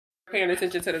paying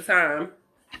attention to the time.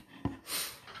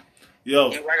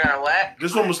 Yo, You working on what?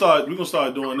 this one we're gonna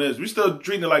start doing this. We still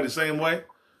treating it like the same way.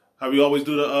 How we always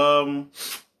do the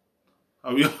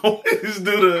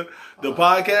the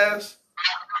podcast.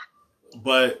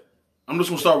 But I'm just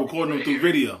gonna start recording them through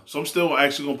video. So I'm still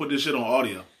actually gonna put this shit on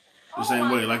audio. The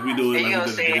same way, like we do it, like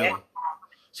we did it together.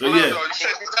 So yeah.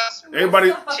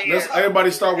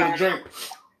 Everybody start with a drink.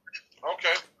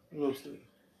 Okay.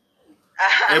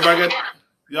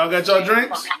 Y'all got y'all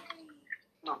drinks?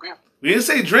 We didn't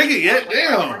say drink it yet.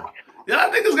 Damn. Y'all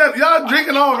niggas y'all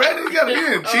drinking already. You gotta be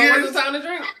in. Cheers. When's the time to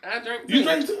drink? I drink too. You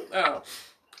drink too? Oh.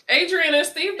 Adrian and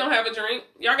Steve don't have a drink.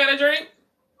 Y'all got a drink?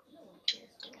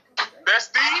 That's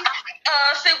Steve?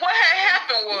 See, what had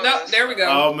happened was... No, there we go.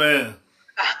 Oh man.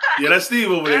 Yeah, that's Steve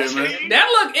over there, man. That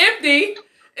look empty.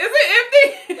 Is it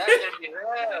empty?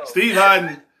 Steve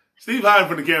hiding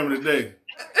from the camera today.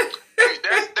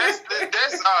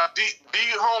 That's D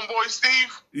homeboy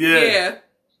Steve? Yeah.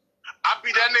 I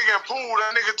beat that nigga in pool.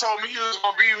 That nigga told me he was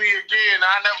gonna beat me again.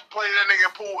 I never played that nigga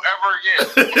in pool ever again.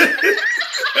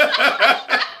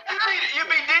 You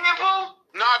beat D in pool?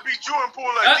 No, I beat you in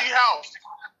pool at D house.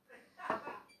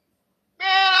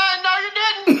 Man, no, you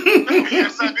didn't.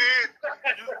 Yes, I did.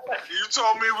 You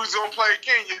told me we was gonna play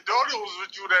again. Your daughter was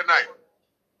with you that night.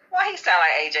 Why he sound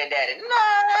like AJ Daddy? No,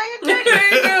 you didn't. There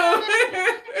you go.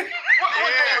 What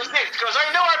day was this? Because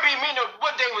I know I beat me.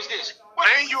 What day was this?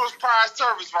 And you was prior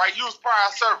service, right? You was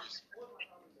prior service.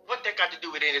 What that got to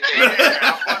do with anything? I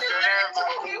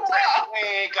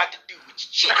ain't got to do with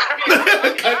shit.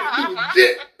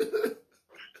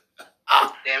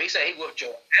 Damn, he said he whooped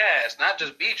your ass, not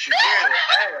just beat you.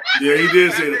 Yeah, he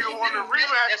did say That that. nigga won the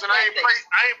rematch, and I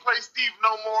ain't play Steve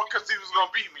no more because he was gonna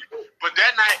beat me. But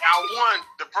that night I won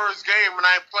the first game, and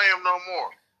I ain't play him no more.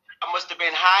 I must have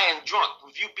been high and drunk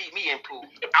if you beat me in pool.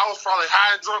 I was probably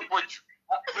high and drunk with you.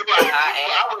 We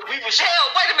was hell.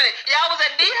 Wait a minute, y'all was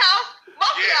at D house.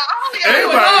 Both of y'all. All of y'all.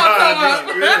 Everybody all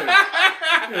hiding.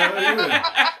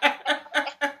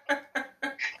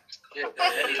 Yeah.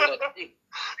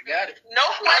 Got it. No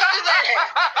questions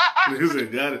asked. He said,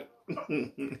 got it.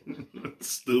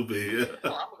 Stupid, yeah.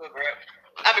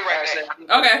 I'll be right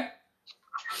back. Okay.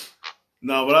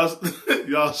 No, but I was,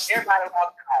 y'all. Everybody walked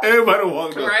out. Everybody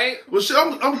walked up. Right. Well, shit,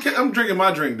 I'm drinking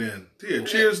my drink then. Here,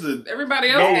 cheers to Everybody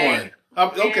no else did. one.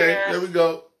 Okay, there we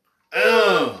go.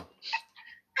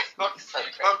 Sometimes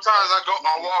I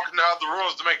walk in the other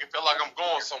rooms to make it feel like I'm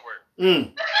going somewhere.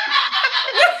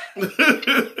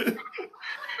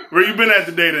 Where you been at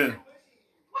today then?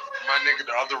 My nigga,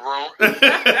 the other room.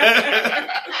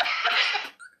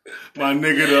 My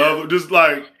nigga, the other, just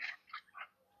like.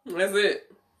 That's it.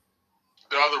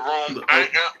 The other room. I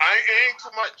ain't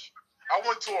too much. I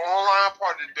went to an online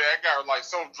party today. I got like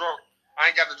so drunk, I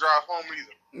ain't got to drive home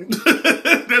either.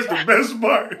 That's the best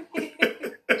part.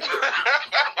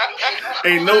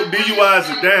 Ain't no DUIs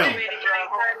are down.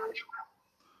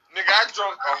 Nigga, I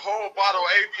drank a whole bottle of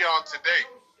Avion today.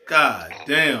 God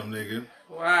damn, nigga.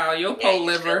 Wow, your pole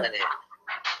liver.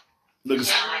 Look at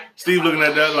Steve looking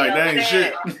at that like, that ain't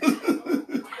shit.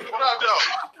 What up, though?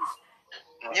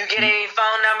 You get any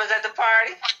phone numbers at the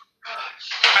party?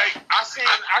 Hey, I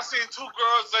seen two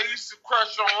girls I used to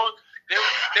crush on.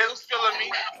 They was feeling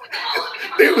me.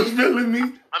 They was feeling me.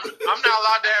 I'm not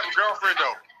allowed to have a girlfriend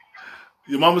though.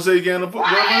 Your mama say you can't afford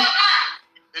girlfriend?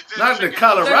 Not the The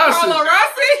Colorado.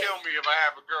 Colorasi? Kill me if I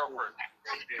have a girlfriend.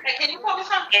 Hey, can you pull me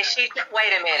something?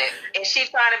 Wait a minute. Is she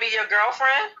trying to be your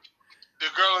girlfriend? The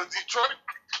girl in Detroit?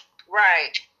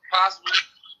 Right. Possibly.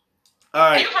 All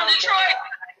right. You from Detroit?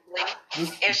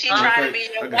 If she trying to be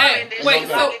your woman, Okay. then Wait, she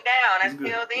so- lock it down. That's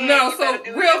still there. No, You so better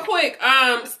do real it. quick,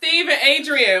 Steve and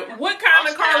Adrian, what kind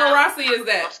of Carla Rossi is I'm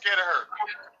that? scared of her.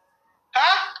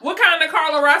 Huh? What kind of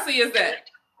Carla Rossi is that?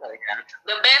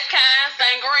 The best kind,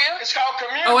 sangria. It's called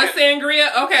community. Oh, it's sangria?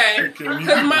 Okay.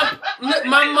 Because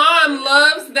my mom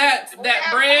loves that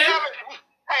brand.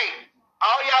 Hey,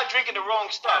 all y'all drinking the wrong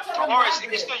stuff. Horace,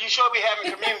 you should be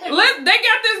having community. They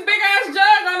got this big ass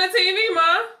jug on the TV,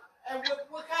 ma. And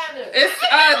what kind of? It's the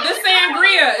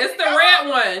sangria. It's the red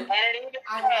one. And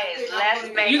it is less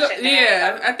maintenance.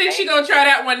 Yeah, I think she gonna try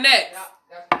that one next.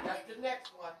 That's the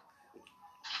next one.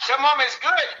 Your mom is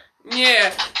good.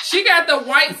 Yeah, she got the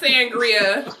white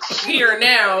sangria here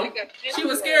now. She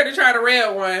was scared to try the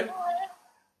red one.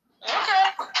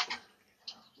 Okay.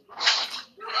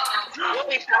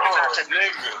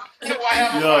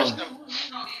 Yo,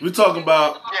 we talking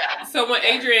about. Yeah. So when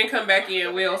Adrian come back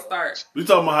in, we'll start. We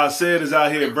talking about how Sid is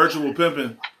out here virtual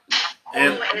pimping.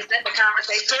 And Is that the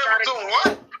conversation Still started? doing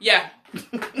what? Yeah.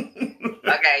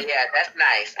 Okay, yeah, that's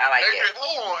nice. I like AJ, it.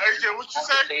 hold on, AJ, what you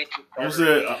say?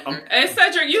 I'm Hey,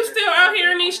 Cedric, you still out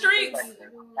here in these streets?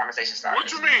 Conversation started.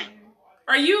 What you mean?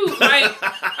 Are you, like,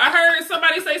 I heard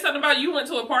somebody say something about you went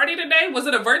to a party today. Was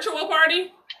it a virtual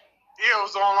party? Yeah, it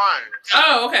was online.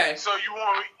 Oh, okay. So you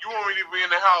want me to be in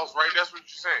the house, right? That's what you're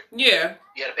saying. Yeah.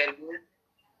 You gotta pay the bill?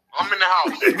 I'm in the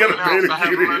house. You gotta I'm in the pay house. to I get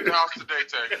haven't in. left the house today,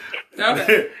 Tay.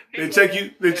 Okay.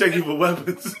 they check you for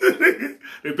weapons.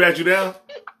 They pat you down.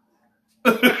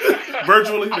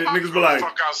 Virtually, the niggas be like,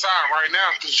 Fuck outside right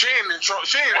now because she ain't in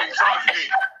charge of me.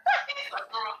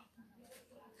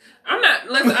 I'm not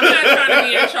trying to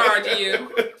be in charge of you.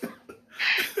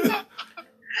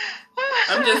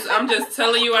 I'm just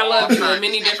telling you I love you in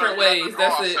many different ways.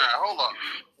 That's it. Hold up.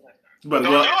 you better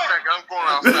Don't go do out. it. I'm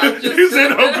going outside. He said,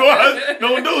 don't go out.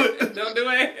 Don't do it. Don't do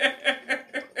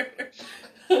it.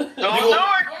 Don't do it.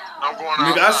 I'm going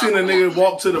Nigga, outside. I seen a nigga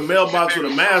walk to the mailbox with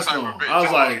a mask on. I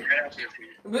was like,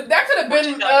 But that could have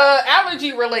been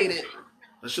allergy related.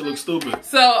 that shit looks stupid.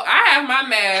 So I have my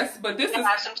mask, but this is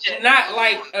not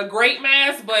like a great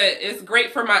mask, but it's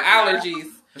great for my allergies.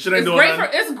 That shit ain't It's doing great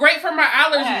nothing. it's great for my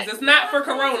allergies. It's not for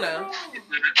corona.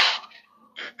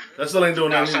 That still ain't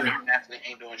doing nothing either.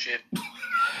 Ain't doing shit.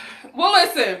 Well,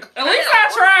 listen. At least I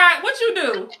tried. What you do?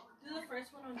 Do the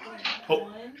first one on Oh.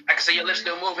 one. I can see your lips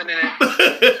still moving in it.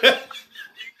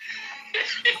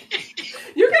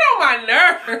 You get on my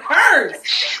nerves.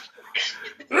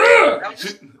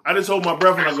 I just hold my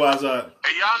breath when I go outside.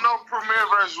 Hey, y'all know Premier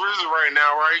versus RZA right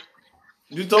now, right?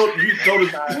 You told us. What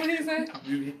did he say?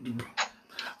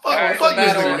 Fuck, it's fuck a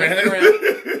this battle nigga, man.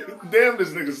 Damn, this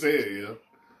nigga said, yeah.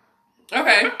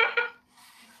 Okay.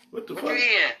 What the What fuck? you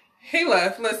in? He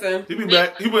left. Listen. He be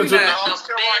back. He went We to. not. I'm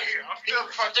still right here. I'm still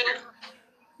fucking.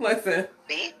 Listen.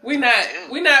 Beef? We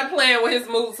not playing with his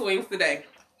mood swings today.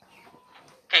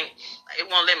 It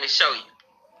won't let me show you.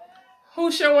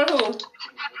 Who's showing who?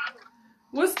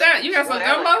 What's that? You got some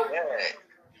That gumbo? look good.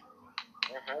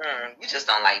 You just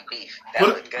don't like beef. That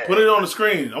look good. Put it on the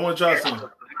screen. I want to try something.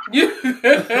 You. Who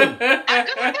don't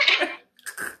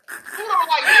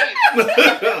like beef?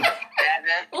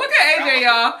 Look at AJ,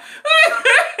 y'all.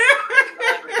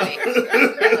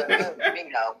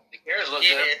 Bingo. The carrots look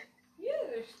good.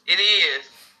 It is.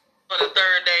 For the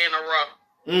third day in a row.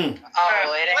 Mm.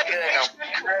 Oh, it ain't good.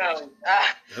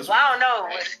 That's- Well, I don't know.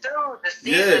 With stew, the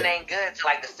season ain't good till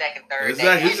like the second, third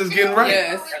Exactly. day. He's just getting right.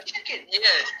 Yes. Chicken,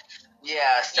 yes.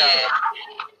 Yeah, so.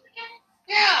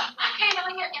 Yeah, I came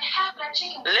out here and half that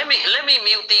chicken. Let me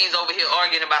mute these over here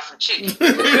arguing about some chicken. Well,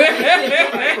 We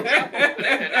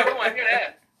want to hear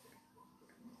that.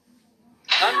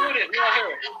 Unmute it. We want to hear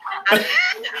it. How many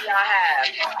kids do y'all have?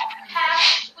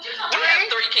 We have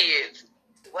 3 kids.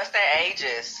 What's their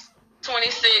ages?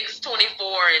 26, 24,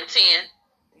 and 10.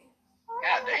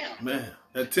 God damn. Man,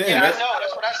 that 10. Yeah, I That's, know.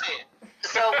 That's what I said.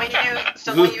 So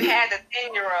when you had the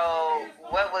 10-year-old,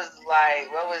 what was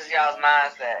y'all's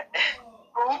mindset?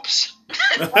 Oops.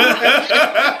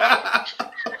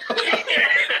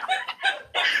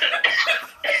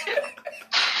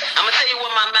 I'm gonna tell you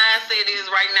what my mindset is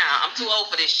right now. I'm too old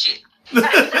for this shit.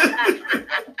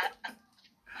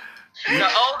 The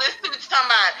oldest dude's talking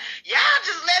about, y'all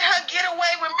just let her get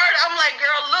away with murder. I'm like,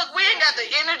 girl, look, we ain't got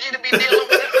the energy to be dealing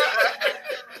with her.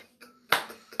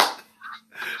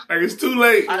 like, it's too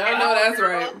late. I know that's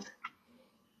right.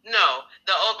 No,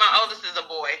 my oldest is a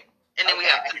boy, and then we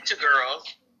have 2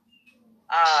 girls.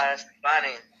 Ah, that's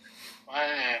funny.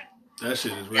 That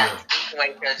shit is real.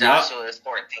 Wait till Joshua is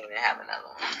 14 and have another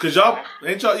one. Cause y'all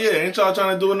ain't y'all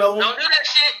trying to do another one? Don't do that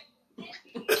shit.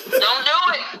 Don't do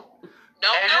it.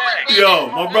 Don't do it. Yo,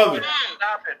 my brother.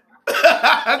 Stop it.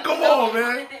 Come on,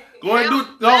 man. Go ahead and do.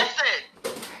 No. Listen.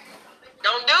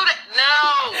 Don't do that. No.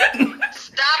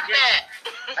 Stop that.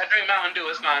 I drink Mountain Dew.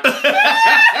 It's fine.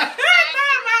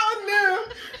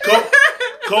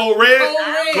 Cold red. Cold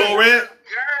red. Cold red.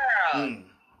 Girl.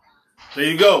 There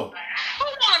you go. Who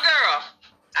want a girl?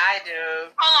 I do.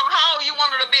 Hold on. How old you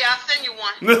want her to be? I'll send you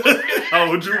one. How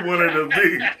would you want her to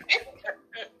be?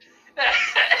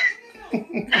 The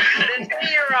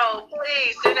 10-year-old,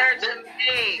 please send her to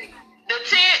me. The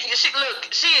 10,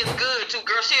 she is good too,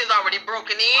 girl. She is already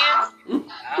broken in.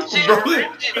 She's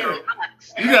Broken?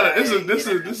 You gotta. This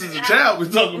is a child we're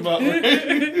talking about.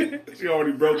 Right? She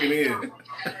already broken in. Yo.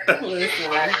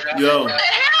 The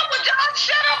hell would y'all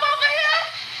shut up over here?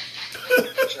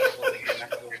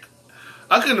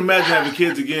 I couldn't imagine having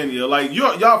kids again, yo. Like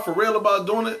y'all for real about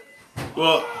doing it?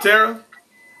 Well, Tara.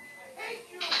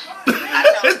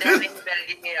 I told them you better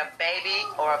give me a baby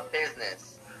or a business.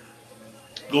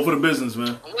 Go for the business,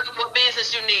 man. What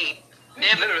business you need?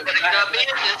 Literally,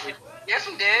 business. Yes,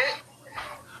 we did.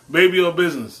 Baby or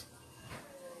business?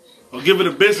 Or give her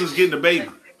the business getting the baby.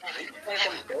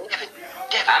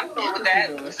 I'm cool with that.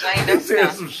 He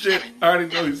said some shit. I already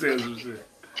know he said some shit.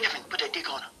 Devin, put that dick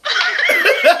on her.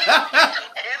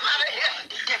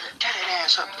 Devin, tear that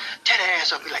ass up. Tear that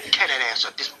ass up. Be like, tear that ass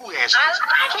up. This who ass up?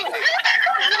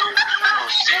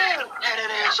 Tear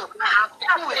that ass up. Who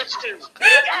ass up?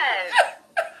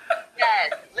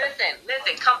 Yes. Listen.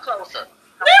 Come closer.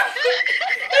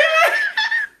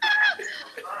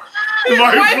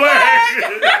 White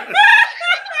flag.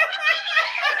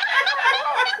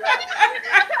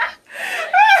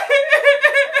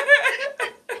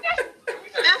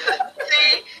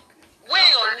 See, we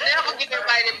ain't gonna never get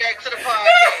invited back to the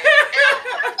podcast.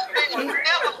 We will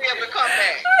never be able to come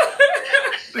back.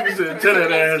 Nigga said, tear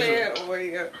that ass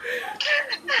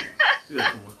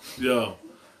up. Yo,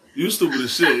 you stupid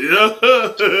as shit. Yo.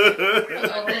 Oh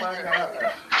my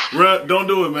God. Bruh, don't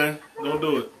do it, man. Don't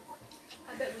do it.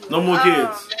 No more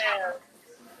kids.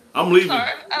 I'm leaving.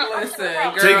 Listen,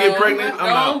 girl. Take it pregnant, I'm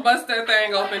out. Don't bust that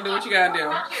thing open. Do what you gotta do. Is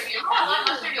it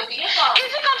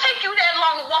gonna take you that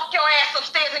long to walk your ass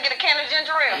upstairs and get a can of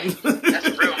ginger ale?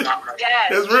 That's real, mama.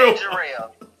 Yes, That's real. Ginger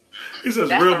ale. He says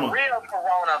That's real, the mom. real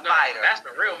Corona fighter. That's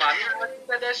the real mom. You know when you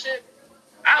said that shit?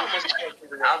 I almost told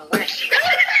you. I'm with you.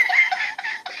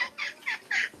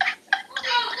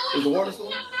 Is the water still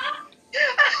on?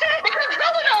 Because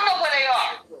really don't know where they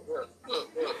are. Look.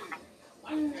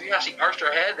 You know how she arched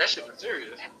her head? That shit was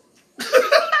serious.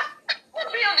 What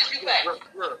bill did you pay? Look.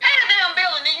 Pay the damn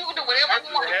bill and then you can do whatever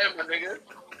you want. Head, my nigga.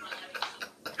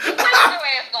 Where your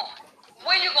ass going?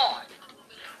 Where you going?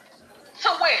 To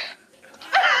where?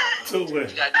 To where?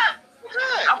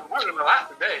 I'm running a lot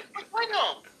today. Where you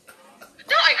going?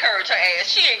 Don't encourage her ass.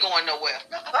 She ain't going nowhere.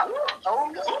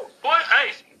 Oh, no. Boy,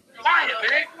 hey, quiet,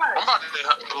 man. I'm about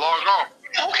to log off.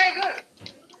 Okay, good.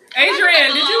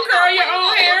 Adrian, did you curl your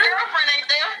own hair? Your girlfriend ain't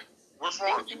there. Which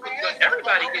one?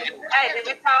 Everybody gets it. Hey, did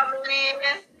we call Mimi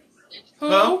in?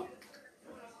 Huh?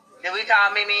 Did we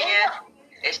call Mimi in?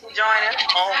 Is she joining?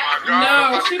 Oh my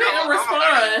God. No, she didn't respond. I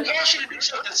want you to do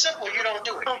something simple. You don't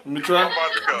do it. Let me try. I'm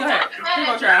about to go. Go ahead. You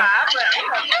gonna try.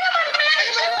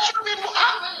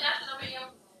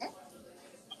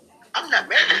 I'm not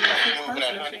mad at you moving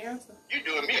that, honey. You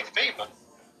doing me a favor.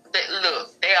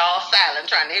 Look, they all silent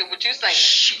trying to hear what you saying.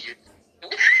 Shit.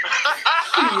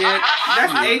 Shit.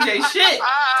 That's AJ shit.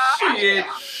 Shit.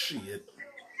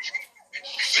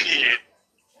 Shit.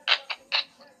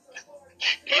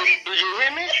 Do you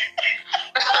hear me?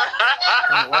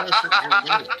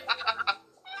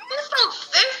 You're so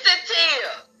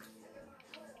sensitive.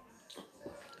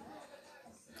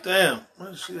 Damn.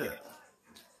 Where's she at?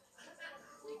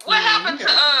 What happened to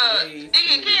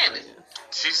Deacon Candace?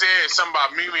 She said something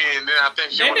about Mimi, and then I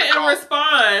think she They wanted to didn't call.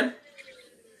 respond.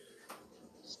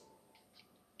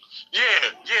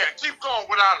 Yeah, keep going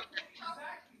without it.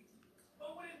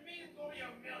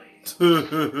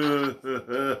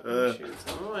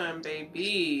 She's on,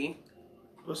 baby.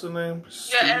 What's her name?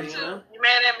 Yeah, attitude. You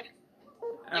mad at me?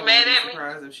 I You wouldn't mad be at me?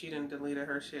 surprised if she didn't delete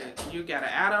her shit. You got an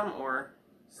Adam or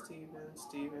Steven?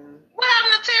 What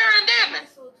happened to Tara and Devin?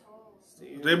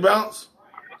 Steven. They bounce?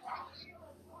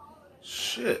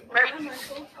 Shit.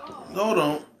 Hold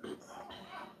on.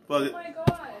 Fuck it.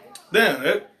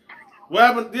 Damn, what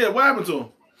happened? Yeah, what happened to him?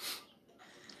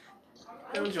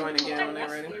 They'll join again when they're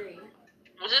ready.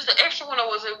 Was this the extra one or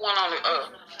was it one on the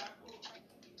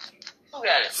Who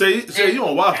got it? Say you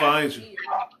on Wi-Fi, ain't you?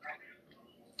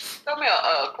 Throw me a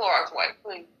Clorox wipe,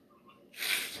 please.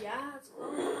 Yeah.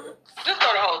 Just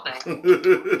throw the whole thing.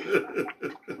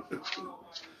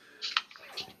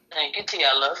 Thank you, T.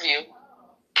 I love you.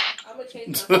 I'm gonna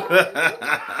change my mind.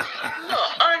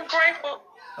 Look, ungrateful.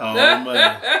 Oh man.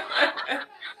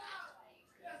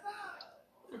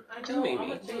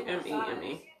 Mimi.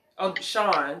 D-M-E-M-E. Oh,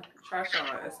 Sean. Try Sean.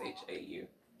 S-H-A-U.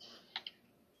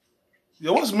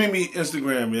 Yo, what's Mimi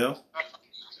Instagram, yo?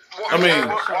 What, I mean-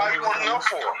 why you want to know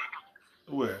for?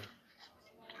 Where?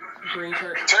 Green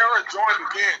shirt. Tara joined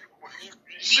again.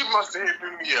 She must have hit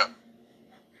Mimi up.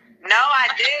 No, I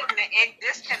didn't. It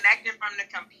disconnected from the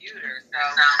computer, so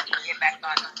I can get back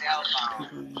on the cell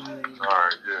phone. All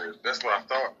right, yeah, that's what I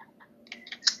thought.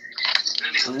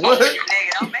 What?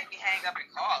 Nigga, don't make me hang up and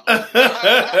call.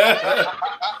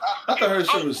 I thought her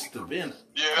shit was Savannah.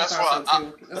 Yeah, I that's thought why.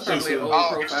 so too. That's probably an old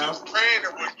She profile. was praying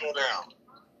it would go down.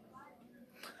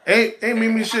 Ain't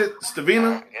Mimi shit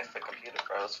Stavina? I guess the computer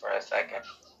froze for a second.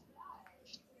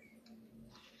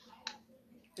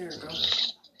 There we go.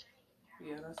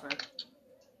 Yeah, that's right.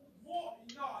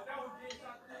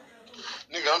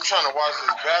 Nigga, I'm trying to watch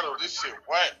this battle. This shit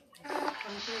whack.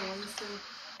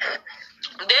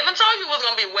 Devin told you it was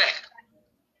gonna be wet.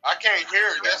 I can't hear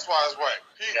it. That's why it's whack.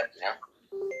 Yeah.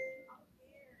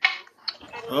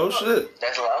 Oh shit.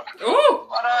 That's low. Ooh.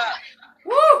 What up?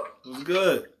 Woo. It was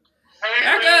good.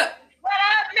 Back up. What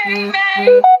up, baby?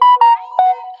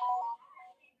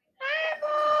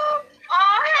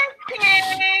 Oh, hey, King.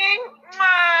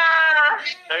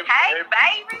 Hey,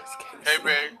 baby. Hey,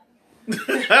 babe. Look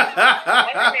at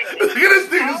this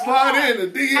nigga slide in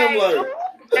and DM like.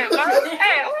 Hey, what?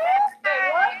 Hey,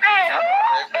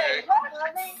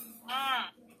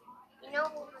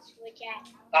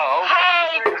 oh,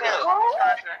 hey,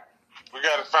 We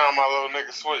gotta find my little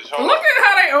nigga switch. Hold Look on. at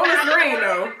how they on the screen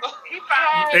though.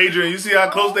 Adrian, you see how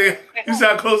close these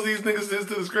niggas is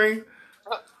to the screen?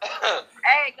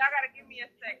 Hey, y'all gotta give me a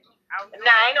second.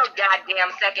 Nah, ain't no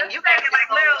goddamn second. You gotta like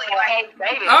literally hey,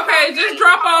 baby. Okay, just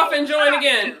drop off and join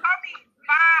again.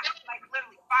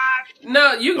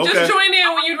 No, you just Okay. join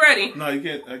in when you're ready. No, you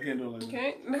can't. I can't do it like that.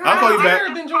 Okay. I'll call you back.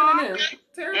 Tara been joining in.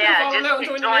 Tara been Yeah, following out and just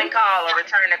joining join in. call or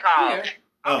return the call. Yeah.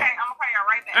 Oh. Okay, I'm gonna call y'all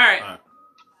right back. All right.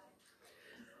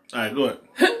 All right, go ahead.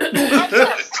 I'm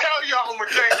trying to tell y'all I'm a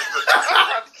gangster. I'm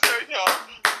trying to tell y'all.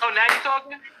 Oh, now you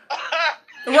talking?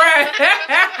 Right.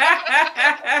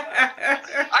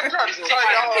 I tried to tell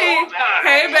y'all.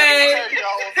 Hey, babe.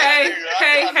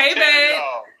 Hey, babe.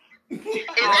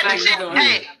 Is that the chick?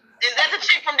 Hey, is that the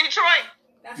chick from Detroit?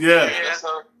 Yeah. Yes,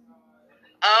 sir.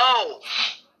 Oh.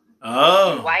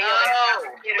 Oh. Why you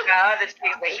get a other chick,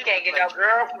 but he can't get no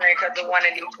girlfriend because the one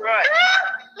in Detroit?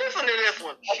 Listen to this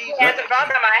one. She has a phone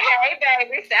number. Hey,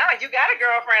 baby. Sound like you got a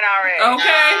girlfriend already.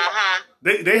 Okay.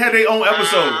 They had their own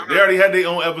episode. They already had their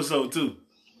own episode too.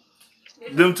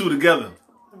 Them two together.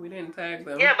 We didn't tag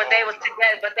them. Yeah, but they was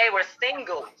together. But they were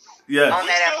singles. Yes. On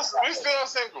that episode. We still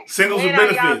single. Singles with When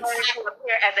are y'all benefits. going to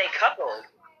appear as a couple?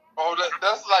 Oh,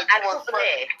 that's like I doing don't friends.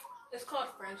 say. It's called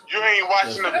friendship. You ain't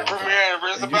watching the premiere of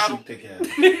RZA Battle? Nigga,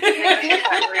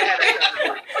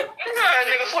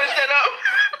 switch that up.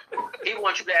 He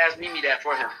wants you to ask Mimi that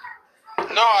for him.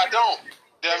 No, I don't,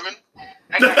 Devin.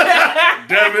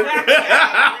 Devin.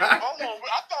 Hold on.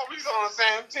 I thought we was on the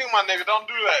same team, my nigga. Don't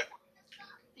do that.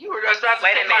 You were just about to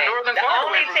wait a minute. The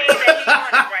only team that he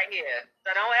wants is right here.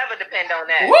 So don't ever depend on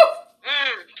that. Woo!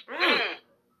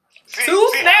 See, Two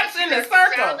snaps in the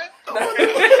circle.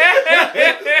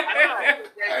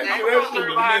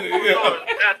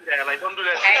 Like, don't do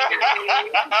that.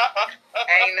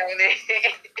 Ain't no need.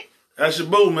 That's your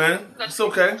boo, man. It's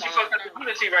okay. She fucked up the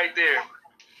unity right there.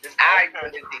 It's our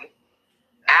unity.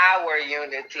 Our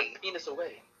unity. Penis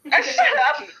away. Shut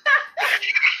up.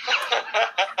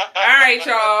 All right,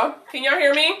 y'all. Can y'all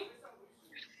hear me?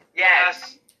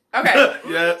 Yes. Okay.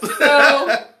 Yeah.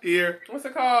 So, Here. what's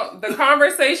it called? The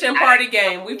Conversation Party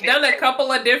Game. We've done a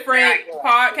couple of different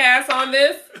podcasts on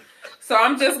this. So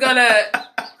I'm just gonna...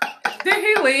 Did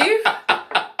he leave?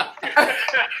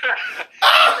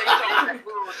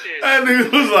 That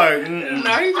nigga was like,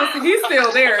 No, he's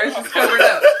still there. It's just covered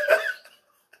up.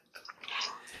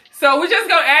 So we're just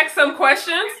gonna ask some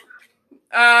questions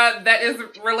that is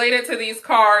related to these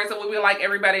cards, and we would like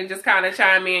everybody to just kind of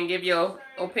chime in and give your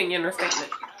opinion or statement.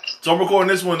 so I'm recording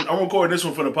this one. I'm recording this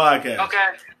one for the podcast. Okay.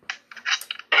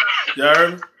 You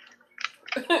heard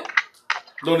me?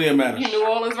 Don't even matter. You New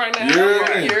Orleans right now? You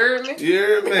heard me? You heard me? You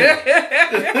heard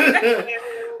me?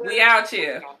 We out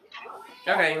here.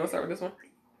 Okay, you want to start with this one?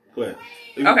 Go ahead.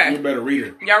 Okay. You better read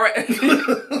it. Y'all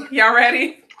Y'all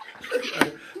ready?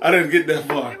 I didn't get that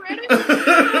far.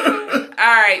 All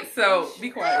right, so be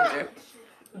quiet, Jeff.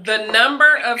 The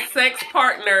number of sex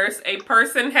partners a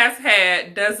person has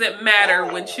had doesn't matter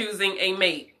when choosing a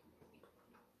mate.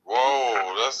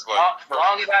 Whoa, that's like... As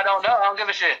long as I don't know, I don't give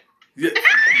a shit. Yeah,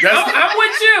 I'm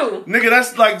with you. nigga,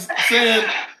 that's like saying,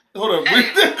 hold up,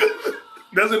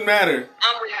 doesn't matter.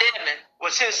 I'm with Devin. Well,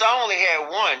 since I only had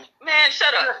one, Man,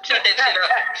 shut up. Shut that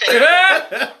shit up.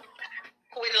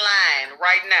 Quit lying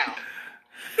right now.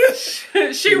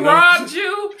 She robbed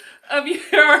you of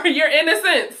your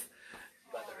innocence.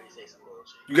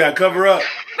 You gotta cover up.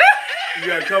 You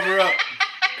gotta cover up.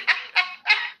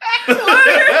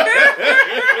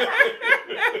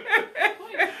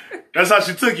 That's how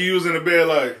she took you. You was in the bed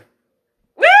like.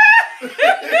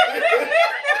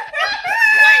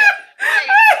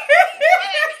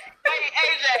 Wait,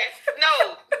 AJ. No.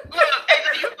 Look, AJ,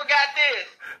 you forgot this.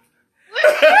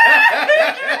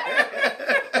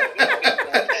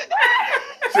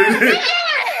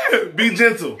 Be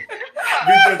gentle.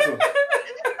 Be gentle.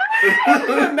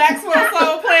 Maxwell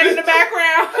song playing in the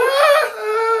background.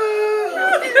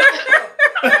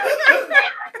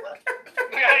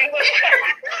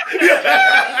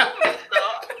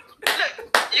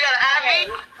 You got an IV?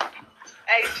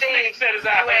 Hey, Steve, you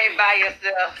ain't by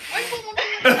yourself.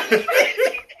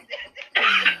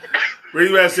 Where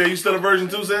you at, said? You still a virgin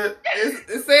too, said?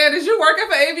 It said, is you working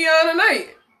for Avion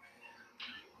tonight?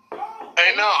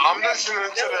 Hey, no, I'm listening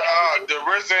to the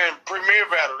RZA premiere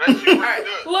battle. That shit really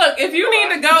good. Look, if you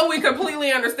need to go, we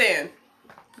completely understand.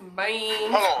 Bye.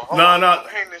 Hold No, on. no.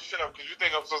 Hang this shit up because you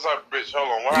think I'm some type of bitch. Hold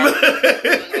on. What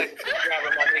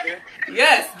happened?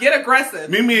 Yes, get aggressive.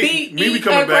 Mimi Be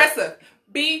coming aggressive.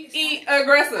 Be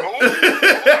aggressive.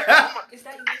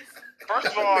 First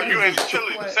of all, you ain't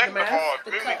chilly. Second of all,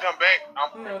 if Mimi come back,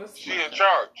 she in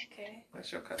charge.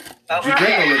 That's your cousin. You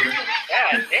drink no liquor.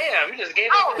 God damn, you just gave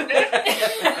it to me.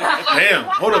 Damn.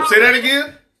 Hold up. Say that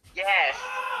again. Yes.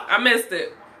 I missed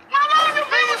it. How long you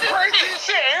been with this crazy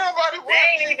shit? Everybody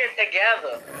They ain't even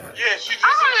together. Yeah, she just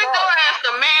I'm in gonna go charge. ask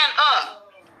the man up.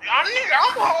 I'm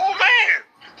an old man.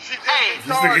 She just in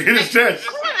This nigga charge. hit his chest.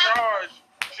 She's in charge.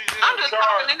 She's in I'm just charge.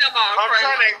 talking to him on I'm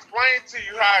trying to explain to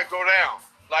you how it go down.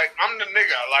 Like, I'm the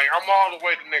nigga. Like, I'm all the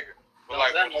way the nigga. But,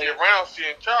 like, when she around, she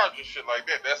in charge and shit like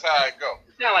that. That's how it go.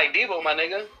 You sound like Debo, my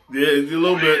nigga. Yeah, a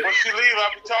little bit. When she leave,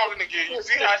 I be talking again. You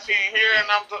see how she ain't here and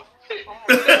I'm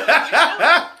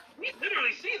We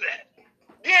literally see that.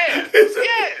 Yeah.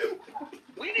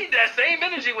 We need that same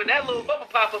energy when that little bubble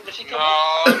pop up when she comes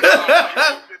No.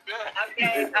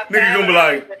 Okay, Nigga gonna be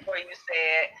like, before you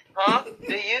said, huh?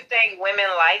 Do you think women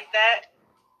like that?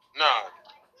 Nah.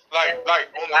 Like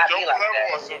on the joke level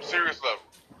or some serious level?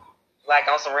 Like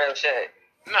on some real shit?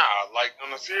 Nah, like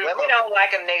on a serious Women level. don't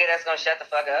like a nigga that's gonna shut the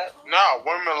fuck up. Nah,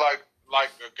 women like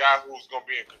a guy who's gonna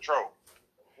be in control.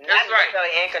 Not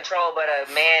necessarily in control, but a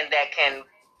man that can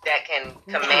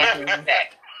command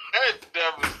respect.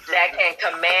 That can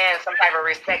command some type of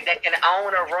respect, that can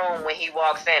own a room when he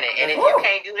walks in it. And if you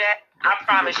can't do that, I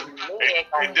promise you, we ain't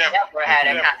gonna never have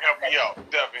that conversation.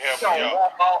 Definitely help He'll me out.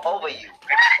 walk all over you.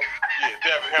 Yeah,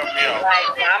 definitely help me out.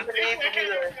 Like, I'm believing you.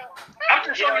 I'm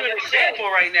just showing you an example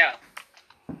right now.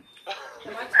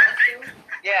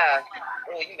 Yeah.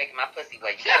 Oh, you making my pussy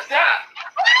wet. You gotta stop.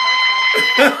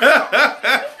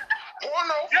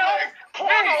 Porno flick.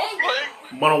 Porno flick.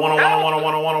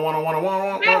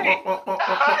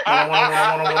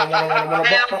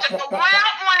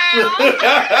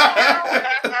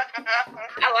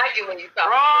 I like it when you talk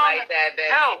like that,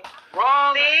 baby.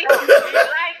 Wrong. See? You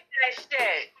like that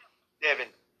shit. Devin,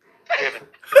 I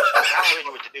told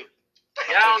you what to do.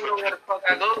 Y'all don't know what the fuck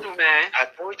I go through, man. I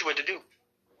told you what to do.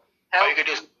 All you can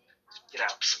do is get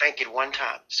out, spank it one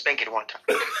time. Spank it one time.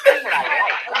 That's what I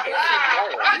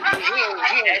like. You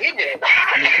ain't hitting it.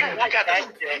 You got to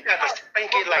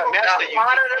spank it like master. The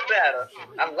harder the better.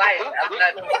 I like it. I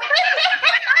like it.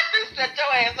 You shut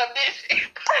your ass up, did she?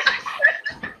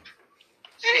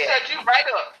 She shut you right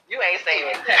up. You ain't saying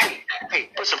it. Hey,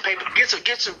 put some paper. Get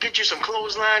you some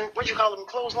clothesline. What you call them?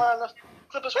 Clothesline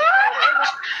clippers.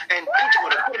 And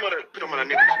put them on a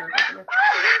nigga.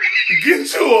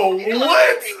 Get you a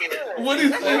what? What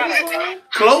is that?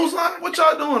 Clothesline? What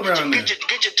y'all doing around there?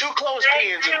 Get your 2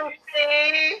 clothespins.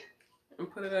 And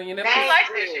put it on your nipple. I like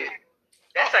this shit.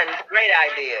 That's a great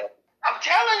idea. I'm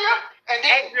telling you. And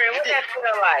then, Adrian, what that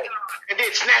feel like? and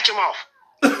then snatch them off.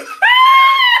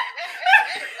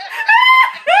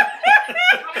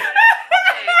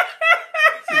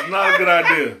 It's not a good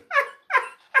idea.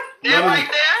 That right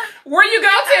there? Where you go,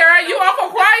 Tara? You awful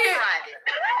quiet.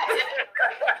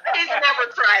 He's never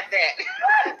tried that.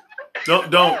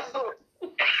 Don't.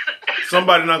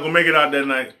 Somebody not gonna make it out that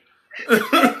night.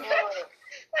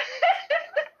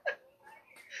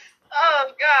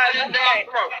 Oh, God. Okay.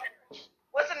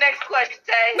 What's the next question,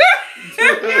 Tay?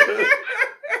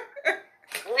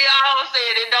 We all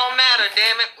said it don't matter,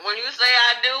 damn it. When you say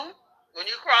I do, when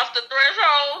you cross the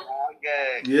threshold,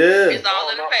 Okay. Yeah. it's all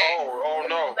in the past. Oh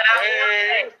no. But I will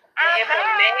say, if a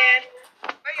man...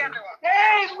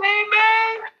 Hey,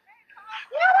 man.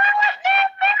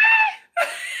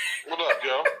 What up,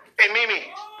 yo? Hey,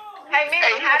 Mimi. Hey,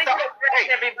 Mimi, how do you address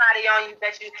everybody on you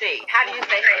that you see? How do you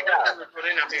say hey, dog?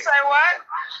 You say what?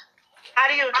 How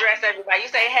do you address everybody? You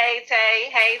say, hey, Tay,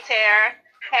 hey, Tara,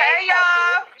 hey,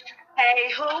 y'all.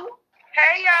 Hey, who?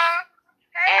 Hey, y'all.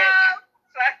 Hey, y'all.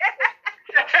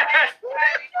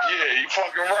 Yeah, you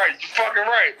fucking right. You fucking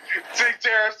right. Take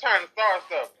Tara's turn to start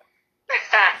stuff.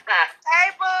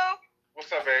 Hey, boo.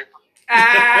 What's up, babe?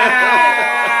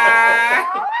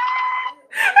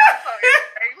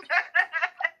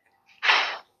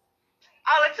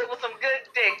 All it took was some good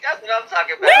dick. That's what I'm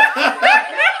talking about.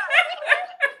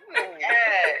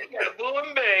 Yeah, you got a boo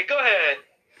and big. Go ahead.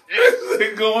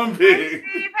 It's going big.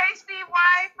 Hey, Steve,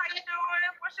 wife, how you doing?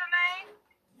 What's your name?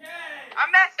 I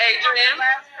met Steve Adrian.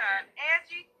 last time.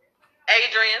 Angie?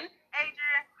 Adrian.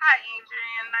 Adrian. Hi,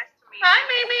 Adrian. Nice to meet you. Hi,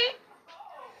 Mimi.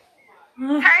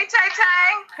 Hey, Tay Tay.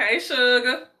 Hey,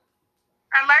 sugar.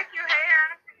 I like your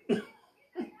hair.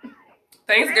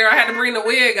 Thanks, girl. I had to bring the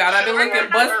wig out. I've been looking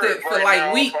busted for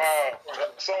like weeks.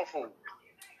 Soul food.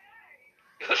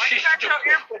 You got your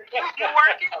ear. You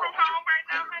working from home right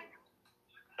now, honey?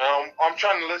 I'm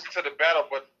trying to listen to the battle,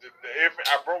 but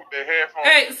I broke the headphones.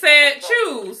 Hey, said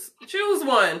choose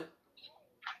one.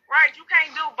 Right, you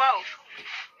can't do both.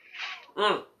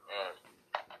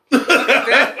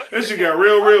 That shit got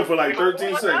real for like 13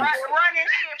 seconds. Run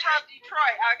this shit from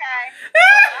Detroit, okay?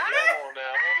 Hold on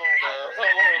now.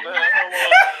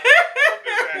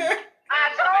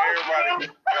 Everybody,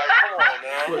 come on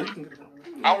now.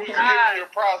 I was giving you a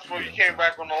props before you came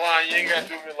back on the line. You ain't got to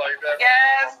do me like that.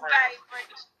 Yes, baby.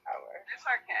 It's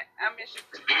okay. I miss you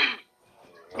too.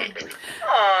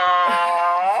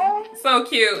 Aww. So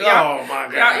cute. Oh my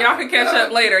God. Y'all can catch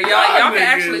up later. Y'all can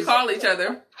actually call each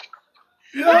other.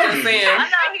 Yeah. Just saying. I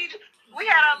know we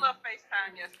had our little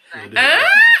FaceTime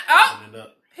yesterday.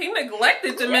 He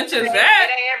neglected to mention It that.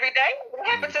 ain't every day. What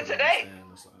happened to today?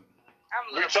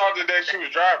 We talked today. She was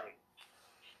driving.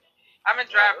 I've been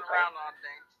driving around all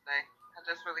day today. I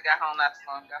just really got home not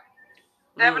so long ago.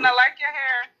 Devin, I like your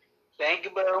hair. Thank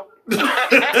you, boo.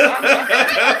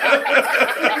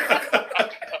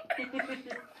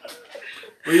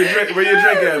 Where you drink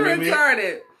at, Mimi?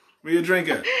 Retarded. Where you drink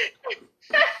at?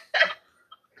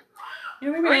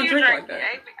 You don't Where even you drink drink? like that.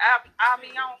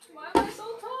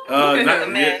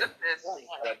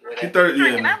 He third,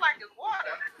 Drinking yeah. that like it's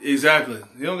water. Exactly.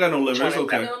 He don't got no liver. It's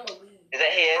okay. Is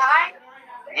that his?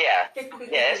 Yeah.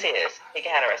 Yeah, it's his. He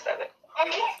can have the rest of it. And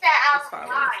he said I was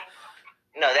lying.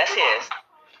 No, that's his.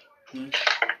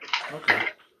 Okay.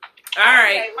 All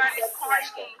right.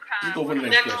 Let's go for the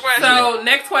next question. So,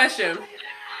 next question.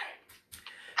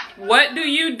 What do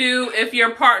you do if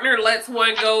your partner lets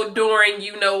one go during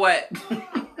you know what?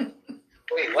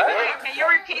 Wait, what? Can you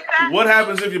repeat that? What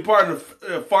happens if your partner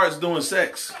farts doing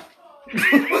sex?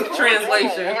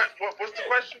 Translation. What's the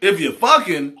question? If you're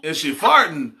fucking and she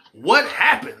farting, what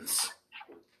happens?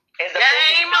 Is the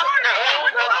Game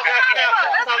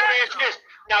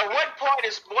Now, what part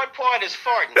is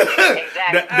farting?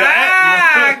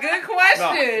 Exactly. Good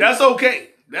question. No, that's okay.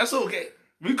 That's okay.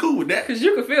 We cool with that. Because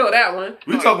you can feel that one.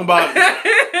 We talking about cat.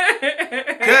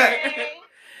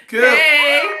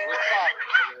 Hey.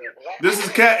 This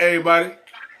is cat, everybody.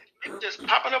 Just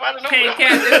popping up out of Hey, nowhere.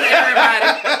 cat, this is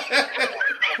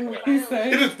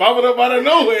everybody. It just popping up out of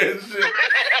nowhere and shit.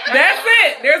 That's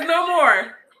it. There's no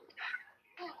more.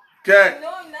 Cat,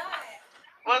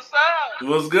 What's up?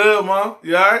 what's good, Mom?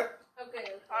 You alright? I'm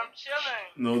chilling.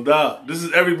 No doubt. This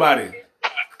is everybody.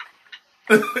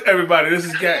 Everybody, this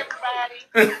is cat.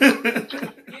 Everybody.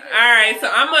 All right, so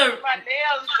My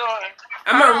nails going.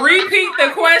 I'm gonna repeat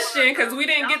the question because we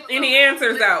didn't get any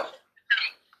answers out.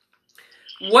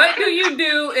 What do you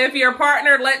do if your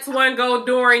partner lets one go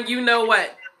during you know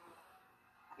what?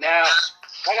 Now,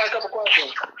 I got a couple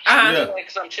questions. Yeah.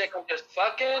 Like some chick I'm just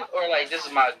fucking, or like this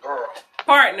is my girl?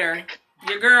 Partner,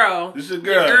 your girl. This is a Your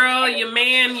girl. girl, your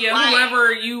man, your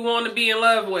whoever you want to be in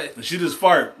love with. And she just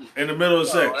fart in the middle of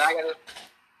sex.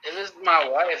 If this is my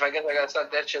wife, I guess I gotta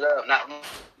suck that shit up. Not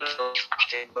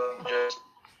just.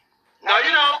 No,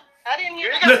 you know. I didn't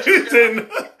hear He said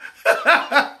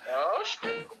no. Oh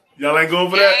shit. Y'all ain't going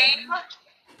for that?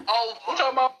 What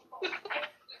talking about?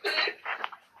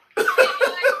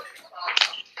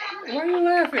 Why are you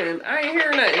laughing? I ain't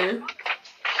hear nothing.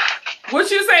 What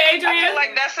you say, I Adrian? feel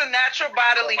like that's a natural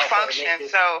bodily function.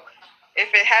 So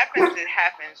if it happens, it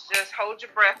happens. Just hold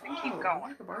your breath and keep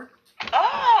going.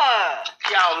 Oh,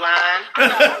 Y'all lying.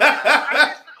 I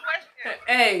missed the question.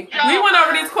 Hey, we went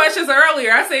over these questions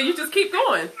earlier. I said you just keep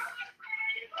going.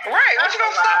 Right, what you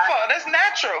gonna stop for? That's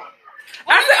natural.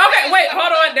 I said, okay, wait,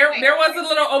 hold on. There was a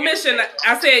little omission.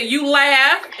 I said you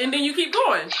laugh and then you keep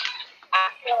going.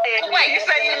 Wait, you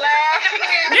say you laugh?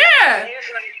 Yeah.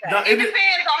 No, It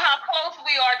depends on how close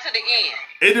we are to the end.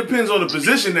 it depends on the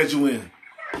position that you in.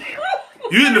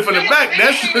 You in it from the back.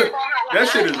 That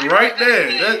shit is right there.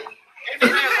 That, It's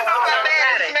not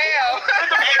bad to smell.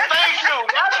 Thank you.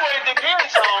 That's what it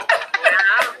depends on.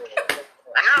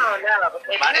 I don't know.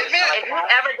 If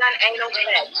you've ever done anal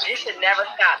sex, you should never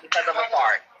stop because of a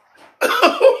fart.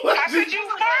 How could you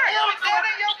fart? It's dead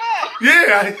in your butt.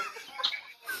 yeah.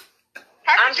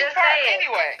 How I'm could you just fart saying.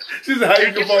 anyway? She said, how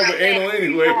you can fall with anal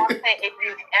anyway? If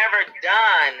you've ever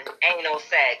done anal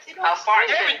sex, a fart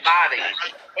shouldn't bother you.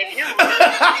 If you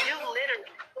literally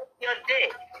put your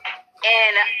dick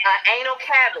in an anal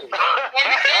cavity, In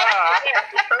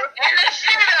the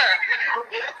shitter.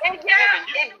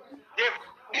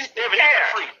 Devin, you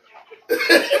got freak. You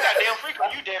got damn freak on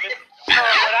you, Devin.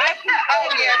 Oh,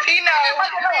 yes, he knows.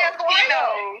 He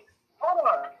knows. hold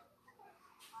on.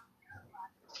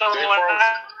 So when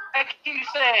I keep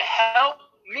saying help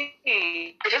me,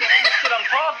 this is the shit I'm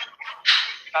talking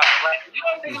about. Like, you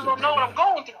niggas don't know what I'm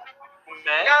going through,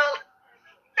 man. No,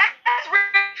 that's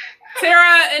real.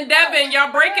 Tara and Devin,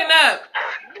 y'all breaking up.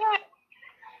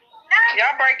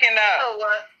 Y'all breaking up. No,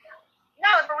 no,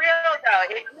 for real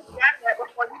though. If you got that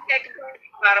before you take it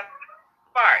about a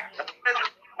fart.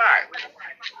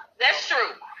 That's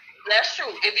true. That's true.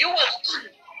 If you was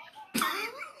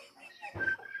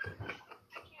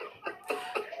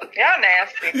Y'all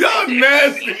nasty. Y'all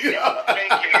nasty.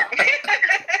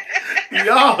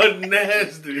 Y'all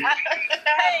nasty. Hey, I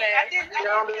didn't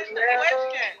know the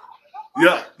question.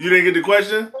 Yeah, you didn't get the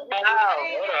question?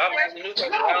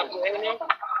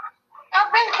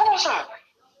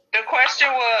 The question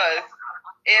was,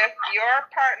 if your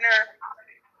partner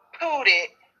pooed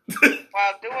it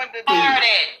while doing the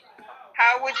duty,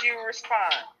 how would you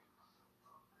respond?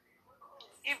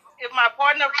 If my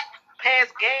partner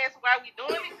passed gas while we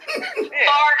doing it,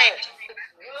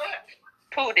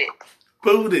 Pooed it.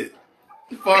 Pooed it.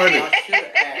 Farted. Pooed it.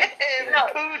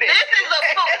 this is a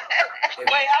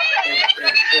wait,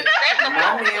 If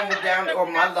my man was down or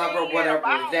my lover or whatever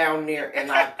was down there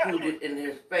and I put it in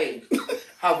his face,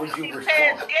 how would you respond?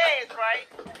 passed gas, right?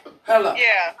 Hello.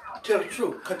 Yeah. Tell the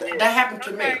truth. 'Cause that happened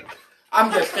to me.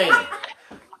 I'm just saying.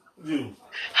 You.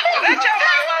 That's your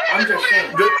mama. I'm just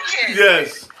saying.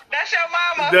 Yes. That's your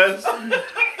mama. That's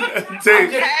take.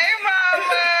 Hey,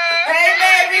 mama. Hey,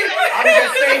 baby.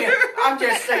 I'm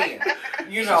just saying.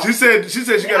 You know. She said she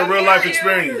got a real life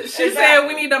experience. She said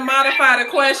we need to modify the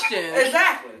question.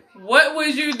 Exactly. What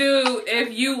would you do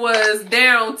if you was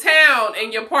downtown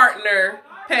and your partner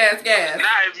passed gas? Not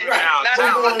if you down. That's What's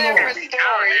a going different on?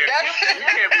 story. You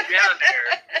can't be down there.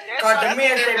 Because the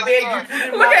man said, babe, you put it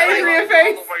in Look my at face. Adrian's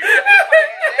face.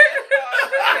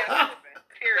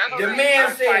 The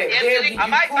man said, babe, you put it. I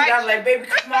was like, baby,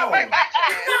 come on.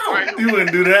 You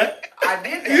wouldn't do that. I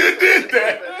did that. You did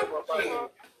that.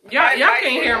 Y'all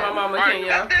can't hear my mama, can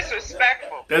y'all? That's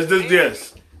disrespectful. That's this.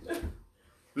 Yes.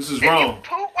 This is wrong.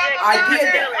 Poop while I I'm did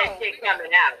down that. there.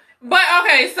 coming out. But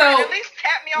okay, so At least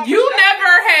tap me on you the shoulder.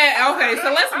 never had. Okay, so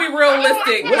let's be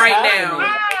realistic right now.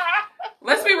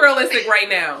 Let's be realistic right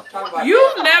now.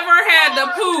 You've never had the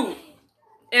poop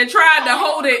and tried to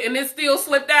hold it and it still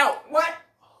slipped out. What?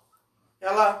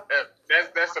 Hello?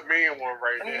 That's a mean one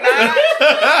right there. No,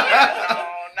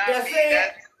 not That's me.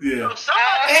 it. Yeah.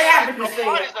 It happened to say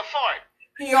What it. is the fart?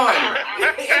 He on it.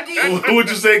 It did. What would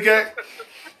you say, Kat?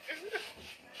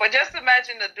 But just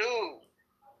imagine the dude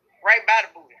right by the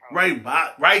booty hole. Right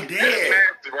there.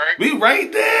 Nasty, right? We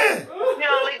right there.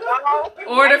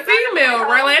 Or the female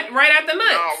right at the No,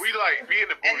 nuts. we like being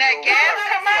the booty And that hole. gas We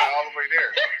come like out? all the way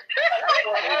there.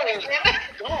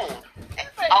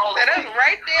 That is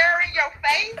right there in your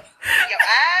face, your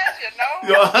eyes, your nose.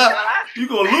 Yo, you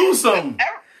gonna lose something.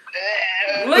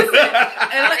 Listen,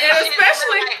 and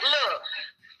especially Like, look.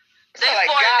 They Smell like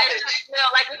farted, that garbage. shit smell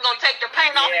like it's gonna take the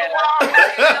paint off the wall.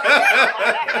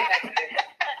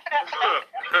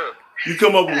 You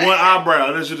come up with one eyebrow,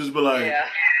 and that should just be like,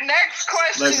 Next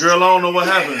question. like, girl, I don't know what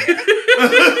happened.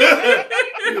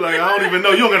 You're like, I don't even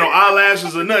know. You don't got no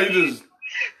eyelashes or nothing. You just,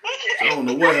 I don't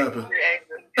know what happened.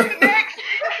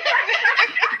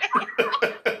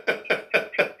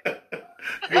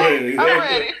 Go ahead. I'm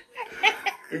ready.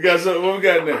 We got something. What we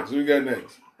got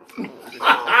next?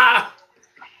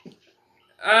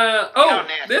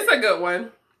 This is a good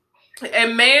one. A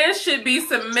man should be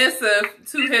submissive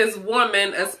to his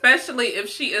woman, especially if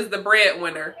she is the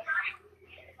breadwinner.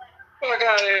 Fuck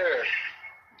out of here.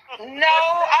 No,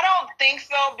 I don't think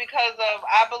so because of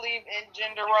I believe in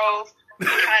gender roles,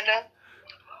 kind of.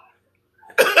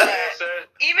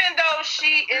 Even though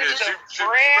she is the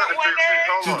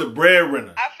breadwinner, She's the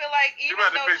breadwinner. I feel like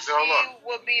even though she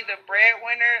would be the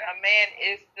breadwinner, a man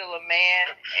is still a man,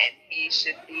 and he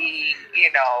should be,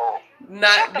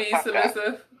 Not be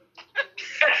submissive. I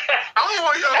don't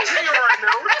want y'all to see right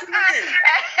now. What you mean?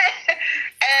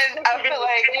 And I feel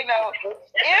like, even though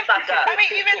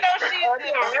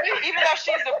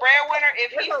she's the breadwinner,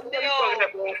 if he's still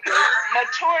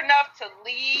mature enough to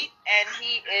lead and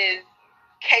he is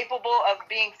capable of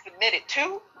being submitted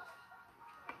to,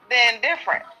 then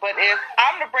different. But if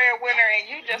I'm the breadwinner and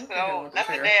you just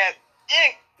nothing that,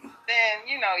 then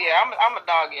I'm a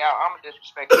dog out. I'm a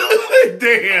disrespectful.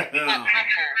 Damn.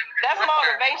 That's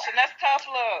motivation. That's tough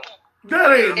love. That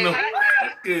ain't no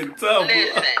fucking tough.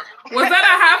 Listen. Was that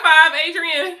a high five,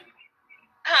 Adrian?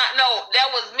 No, that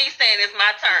was me saying it's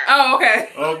my turn. Oh, okay.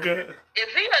 Okay. If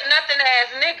he a nothing ass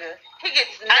nigga, he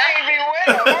gets I ain't be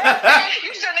with him. Right?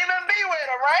 You shouldn't even be with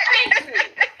him, right?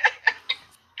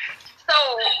 So,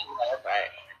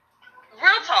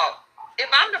 real talk.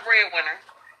 If I'm the breadwinner,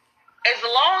 as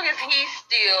long as he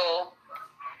still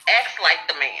acts like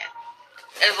the man,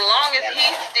 as long as he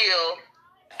still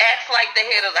acts like the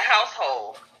head of the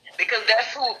household, because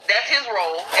that's his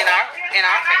role in our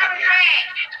family,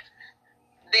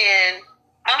 then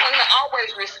I'm gonna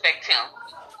always respect him.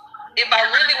 If I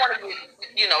really want to be,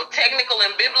 technical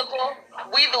and biblical,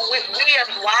 we as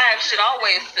wives should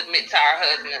always submit to our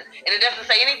husband. And it doesn't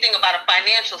say anything about a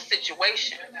financial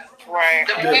situation. Right.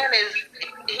 The man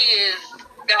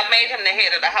God made him the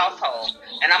head of the household.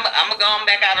 And I'm gonna go on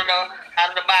back out of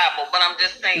the Bible, but I'm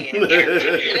just saying,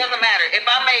 it doesn't matter. If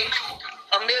I make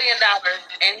 $1 million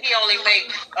and he only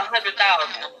makes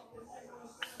 100,000.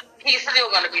 He's still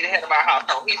going to be the head of our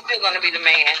household. He's still going to be the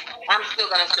man. I'm still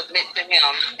going to submit to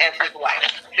him as his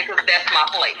wife because that's my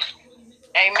place.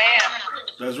 Amen.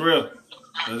 That's real.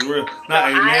 Not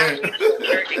amen.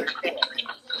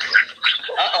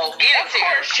 Get it to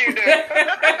her, shooter.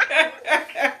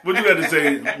 What you got to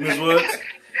say, Ms. Woods?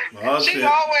 Oh, She's shit.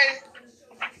 always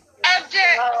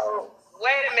object. Oh,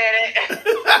 wait a minute.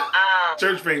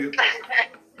 Church fingers.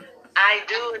 I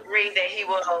do agree that he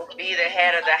will be the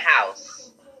head of the house.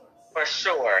 For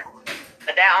sure.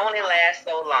 But that only lasts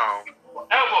so long.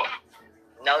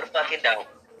 No, the fuck it don't.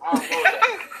 No, they're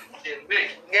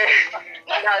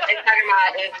talking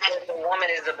about if the woman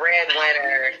is a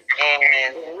breadwinner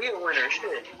and we're winners.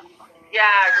 Yeah,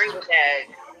 I agree with that.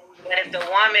 But if the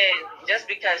woman, just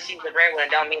because she's a breadwinner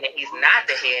don't mean that he's not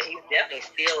the head. He's definitely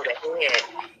still the head.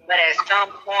 But at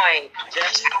some point,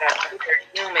 just a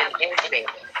human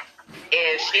instinct,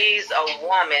 if she's a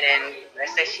woman and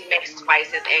let's say she makes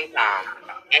twice his income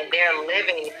and they're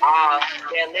living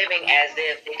as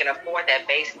if they can afford that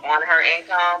based on her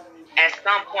income, at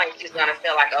some point she's going to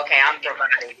feel like, okay, I'm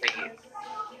providing for you.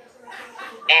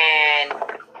 And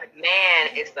man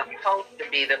is supposed to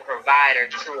be the provider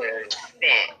to an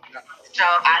extent. So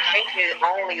I think it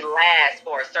only lasts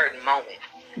for a certain moment,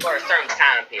 for a certain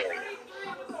time period.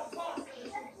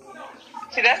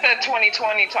 See, that's that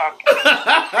 2020 talk. 2020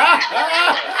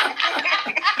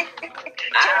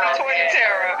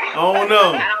 Tara. Oh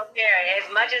no. I don't care.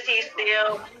 As much as he's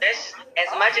still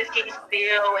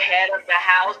head of the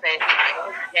house and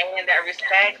gain that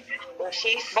respect,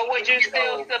 but would you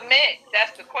still submit?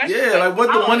 That's the question. Yeah, like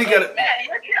what the money got to...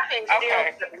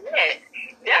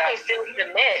 Definitely still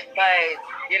submit, but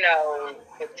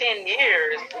for 10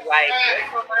 years, like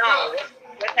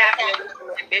what's happening with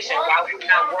the ambition? Why we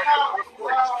not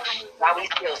working? Why we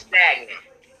still stagnant?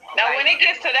 Now, when it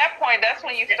gets to that point, that's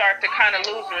when you start to kind of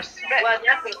lose respect. Well,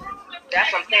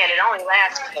 that's what I'm saying. It only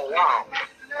lasts so long.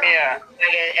 Yeah.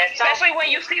 Like, especially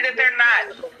when you see that they're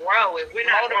not grow. If we're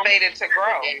not motivated to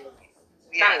grow.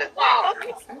 Something's wrong.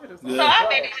 So I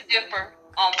beg to differ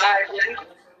on one.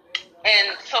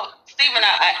 And so Stephen,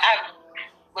 I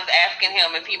was asking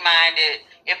him if he minded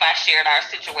if I shared our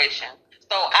situation.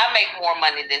 So I make more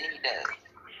money than he does.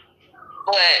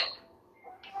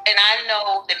 And I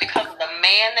know that because of the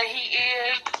man that he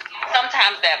is,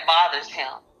 sometimes that bothers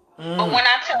him. But when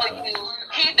I tell you,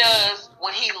 he does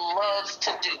what he loves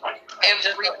to do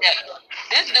every day.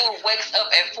 This dude wakes up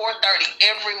at 4:30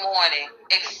 every morning,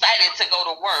 excited to go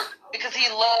to work because he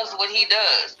loves what he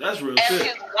does. That's real As shit.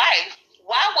 his wife,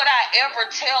 why would I ever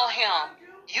tell him,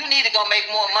 you need to go make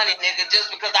more money, nigga,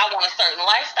 just because I want a certain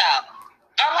lifestyle?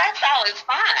 Our lifestyle is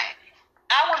fine.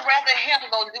 I would rather him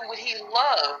go do what he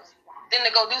loves than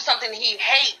to go do something he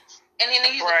hates and then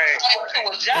he's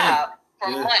to a job for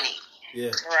money.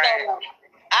 Yeah. Right.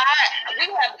 So we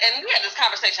have this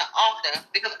conversation often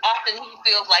because often he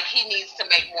feels like he needs to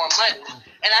make more money,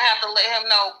 and I have to let him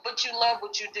know. But you love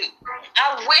what you do.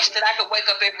 I wish that I could wake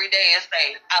up every day and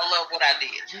say I love what I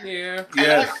did. Yeah.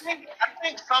 Yes. I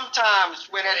think sometimes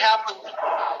when it happens,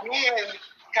 men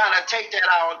kind of take that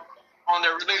out on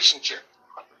their relationship.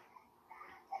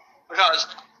 Because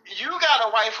you got a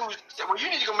wife who's, well, you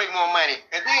need to go make more money.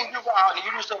 And then you go out and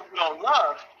you do something you don't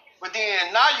love. But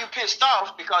then now you're pissed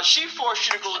off because she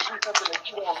forced you to go do something that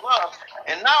you don't love.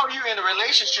 And now you're in a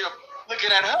relationship looking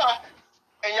at her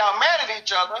and y'all mad at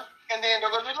each other. And then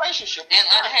there's a relationship. And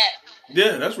unhappy.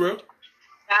 Yeah, that's real.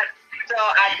 So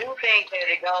I do think that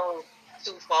it goes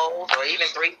two-folds or even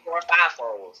three, four,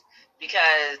 five-folds.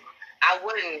 Because I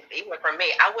wouldn't, even for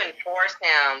me, I wouldn't force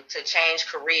him to change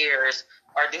careers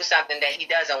or do something that he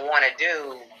doesn't want to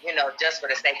do, just for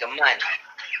the sake of money.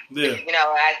 Yeah.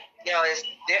 It's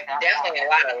definitely a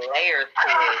lot of layers to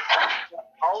it.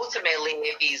 Ultimately,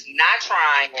 if he's not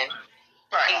trying,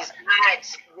 he's not,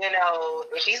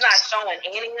 if he's not showing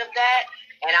any of that,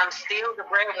 and I'm still the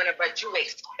breadwinner, but you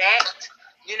expect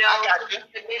you know,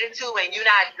 committed to, and you're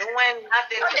not doing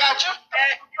nothing. I got you.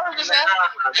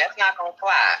 That's not gonna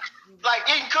fly. Like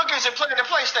eating cookies and playing the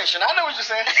PlayStation. I know what you're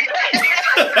saying.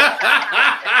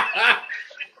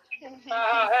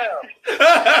 Hell.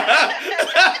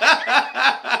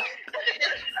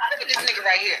 Look at this nigga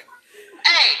right here.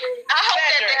 Hey, I hope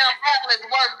that damn apple is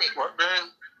worth it. What, man?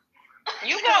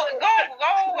 You go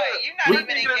away. You're not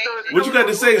even engaged. What you got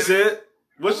to say, Sid?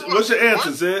 What's your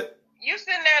answer, Sid? You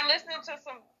sitting there listening to a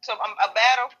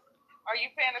battle? Are you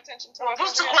paying attention to it?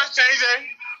 What's the question, AJ?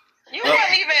 You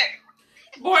weren't even.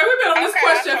 Boy, we've been on this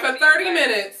question for 30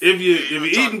 minutes. If you're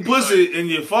eating pussy and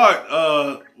you fart,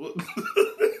 No,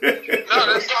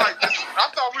 that's like, I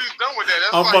thought we was done with that.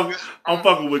 I'm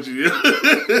fucking with you.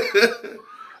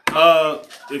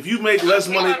 If you make less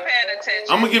money,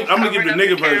 I'm gonna give the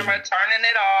nigga version. Turning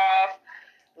it off,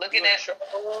 looking at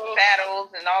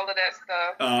battles and all of that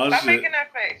stuff. Stop making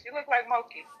that face. You look like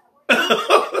Moki.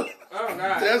 Oh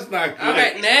God, that's not good.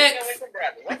 Okay, next.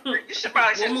 You should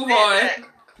probably move on.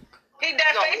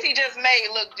 That face he just made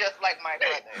look just like my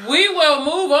brother. We will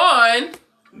move on.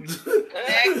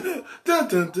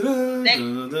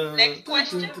 Next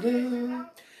question.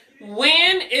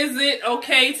 When is it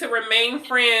okay to remain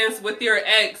friends with your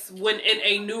ex when in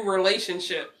a new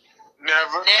relationship?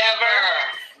 Never.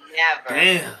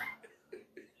 Damn.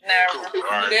 Never.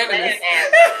 Unanimous.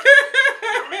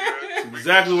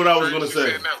 Exactly what I was gonna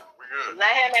say.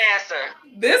 Let him answer.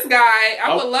 This guy,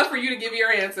 I would love for you to give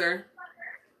your answer.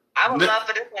 I would love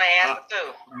for this one to answer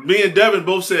too. Me and Devin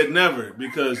both said never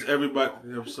because everybody.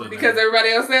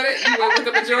 Everybody else said it. You went with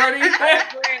the majority.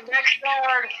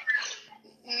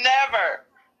 Never.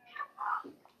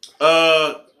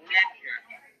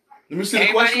 Let me see the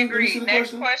Everybody question. agree.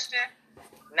 Next question.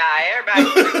 Nah, everybody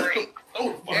agree.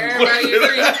 Everybody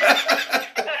agree.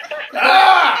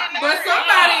 But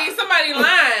somebody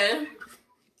lying.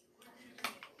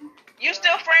 You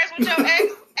still friends with your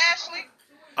ex, Ashley?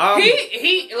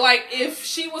 He like if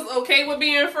she was okay with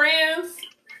being friends,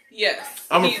 yes,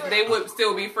 they would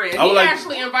still be friends. He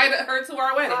actually invited her to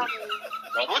our wedding.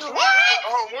 Which one?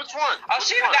 Which one? Oh,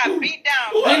 she got beat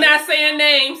down. We're not saying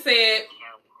names. Said.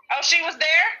 Oh, she was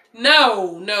there?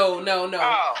 No.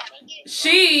 Oh.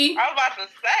 She. I was about to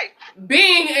say.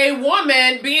 Being a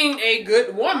woman, being a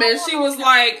good woman, she was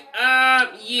like,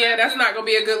 yeah, that's not gonna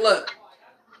be a good look.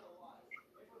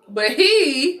 But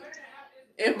he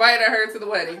invited her to the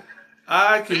wedding.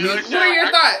 I can. What are your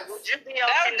thoughts?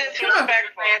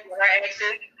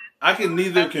 I can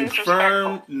neither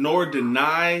confirm nor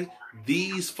deny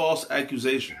these false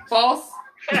accusations. False?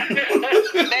 They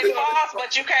false,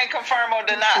 but you can't confirm or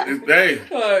deny. Hey,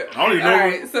 I don't even know.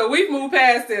 Alright, so we've moved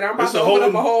past it. I'm about to open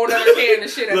up a whole other can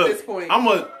of shit at this point. I'm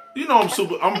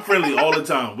friendly all the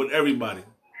time with everybody.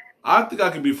 I think I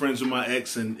can be friends with my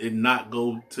ex and not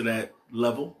go to that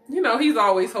level. You know, he's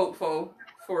always hopeful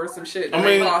for some shit. I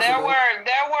mean, there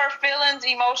were feelings,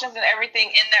 emotions, and everything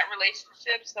in that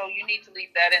relationship, so you need to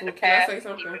leave that in the past. Can I say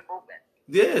something?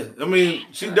 Yeah, I mean,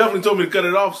 she definitely told me to cut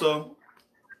it off, so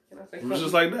it was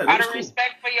just like that. Out of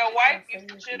respect for your wife, you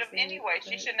should have anyway.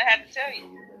 She shouldn't have had to tell you.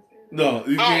 No,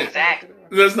 you can't. Exactly.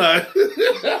 That's not.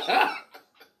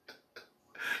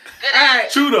 Alright.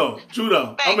 True though.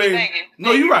 Thank you.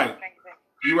 No, you're right.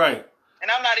 You're right.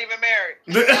 And I'm not even married.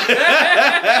 If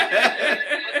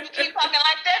you keep talking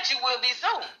like that, you will be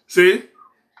soon. See?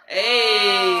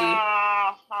 Hey.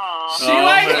 She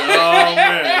like it. Oh,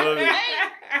 man. Wait.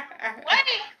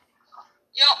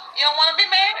 You don't want to be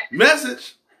married?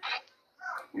 Message.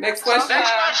 Next question.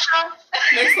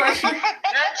 Next question.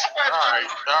 All right.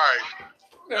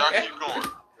 Y'all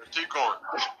keep going.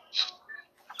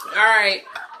 All right.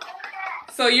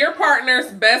 So your partner's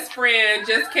best friend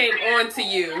just came on to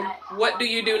you. What do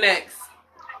you do next?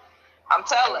 I'm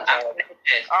telling. I'm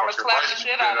gonna slap the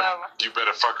shit out of him. You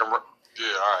better fucking. Yeah,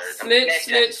 all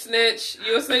right. Snitch.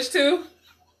 You a snitch too?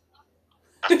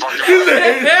 On top.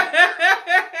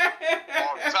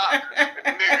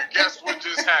 Nigga, guess what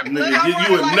just happened? Nigga, you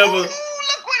would never.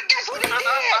 Guess what he did?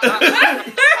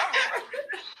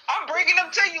 I'm bringing him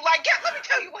to you like, let me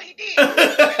tell you what he did.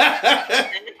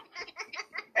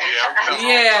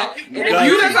 Yeah. And if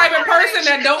you the type of person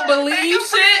that don't believe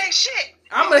shit,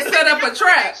 I'm gonna set up a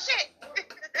trap. Listen,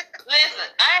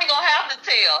 I ain't gonna have to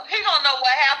tell. He gonna know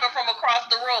what happened from across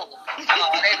the room.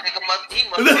 Oh, that nigga must.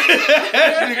 Look at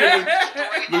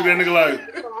that nigga like.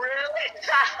 Really?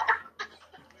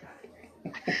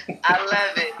 I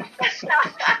love it.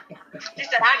 She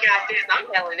said, I got this. I'm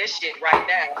telling this shit right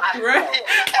now.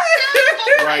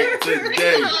 Right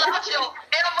today. Lost your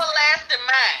everlasting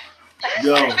mind.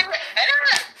 Yo.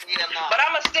 But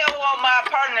I'ma still want my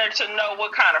partner to know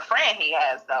what kind of friend he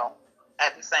has, though.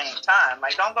 at the same time.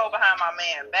 Like, don't go behind my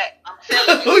man back. I'm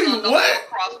telling you, he's gonna What? go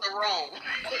across the room.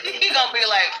 He gonna be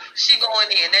like, she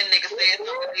going in. That nigga said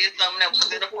something, did something that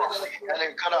was inappropriate. That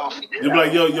nigga cut off. They be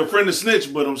like, yo, your friend is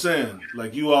snitch, but I'm saying,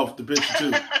 like, you off the picture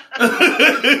too.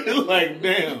 Like,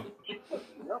 damn.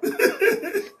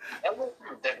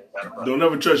 Don't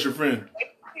ever trust your friend.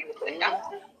 You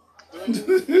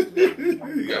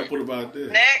gotta put him out there.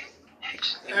 Next.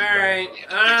 All right.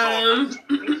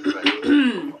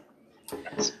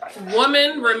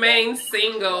 Woman remains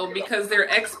single because their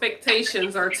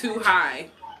expectations are too high.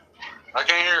 I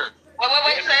can't hear it.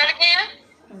 Wait, say it again.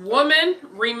 Woman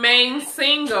remains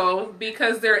single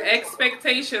because their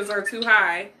expectations are too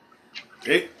high.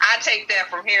 Hey. I take that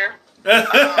from here.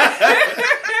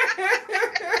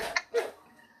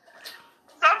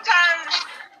 Sometimes,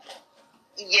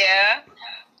 yeah.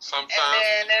 Sometimes.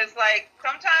 And then it's like,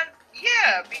 sometimes,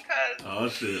 yeah, because. Oh,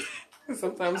 shit.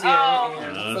 Sometimes,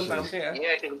 yeah. Sometimes, yeah.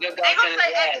 Yeah, because good I guys ain't gonna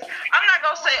say can I'm not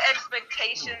gonna say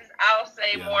expectations. I'll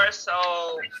say Yeah. more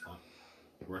so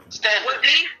Standard.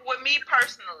 with me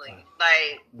personally,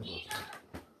 like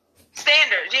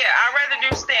standards. Yeah, I'd rather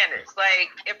do standards. Like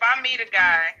if I meet a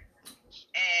guy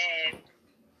and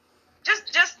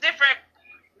just different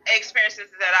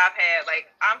experiences that I've had.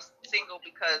 Like I'm single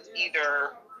because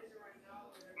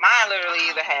mine literally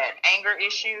either had anger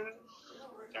issues,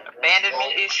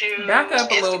 abandonment issues, Back up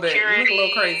a little bit. You look a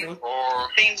little crazy. Or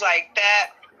things like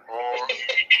that,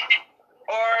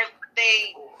 or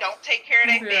they don't take care of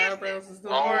their business,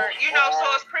 or so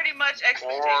it's pretty much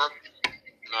expectations.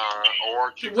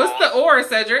 What's the or,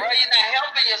 Cedric? Bro, you're not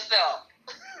helping yourself.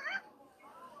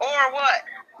 Or what?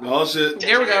 Oh, shit.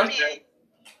 There we go. Chime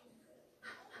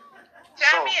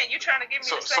in. You trying to give me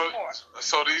the same more?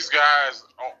 So these guys,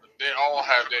 they all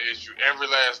have that issue. Every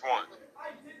last one.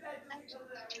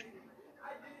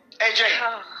 Hey, Jay.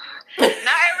 Not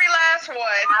every last one.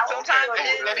 Sometimes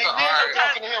Let me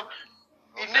talking to him.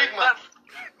 Enigma.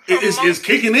 It's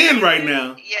kicking in right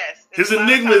now. Yes. His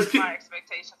enigma is my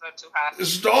expectations are too high.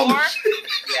 It's strong.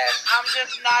 Yes. I'm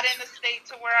just not in the state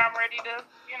to where I'm ready to,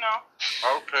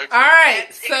 Okay. All right.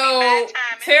 So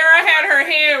Tara had her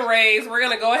hand raised. We're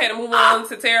gonna go ahead and move on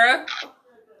to Tara.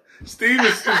 Steve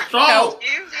is strong.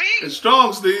 Excuse me. It's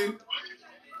strong, Steve.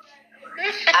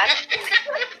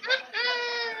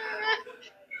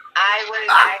 I would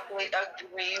actually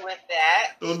agree with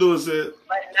that. Don't do it, Sid.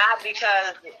 But not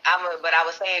because but I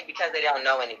would say it because they don't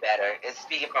know any better. It's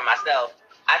speaking for myself.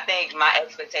 I think my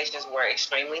expectations were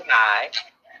extremely high,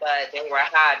 but they were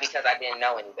high because I didn't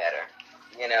know any better.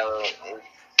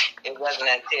 It wasn't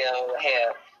until,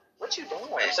 what you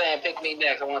doing? I'm saying pick me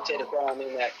next. I want to take the call me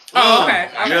next. Oh, okay.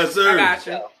 Yes, sir. I got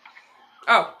you.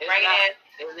 Oh. It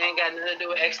ain't got nothing to do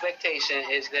with expectation.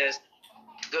 It's just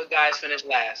good guys finish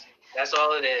last. That's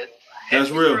all it is. That's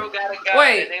real.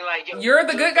 Wait, you're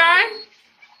the good guy?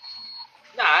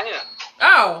 Nah, I am.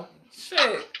 Oh,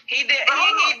 shit. He did.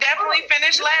 He definitely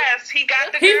finished last. He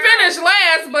got the He girl. finished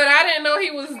last, but I didn't know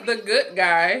he was the good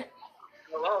guy.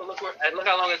 Well, look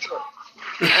how long it took.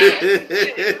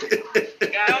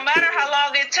 No matter how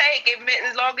long it take,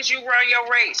 as long as you run your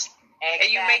race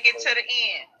and you make it to the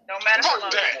end, no matter how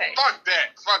long it takes.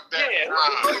 Fuck that.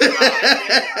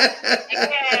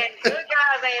 Yeah, good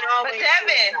guys ain't always.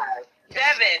 But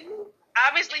Devin,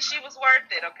 obviously she was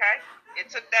worth it. Okay, it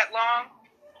took that long.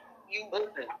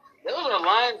 Listen,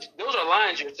 those are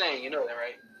lines you're saying. You know that,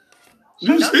 right?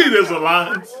 You see there's a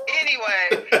line.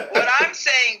 Anyway, what I'm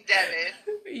saying, Devin.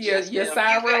 Your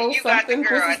Cyril you got the something.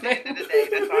 girl What's at his the end of the day.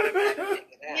 That's all that matters.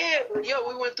 Yeah, but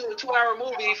we went through a 2-hour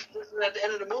movie. This is at the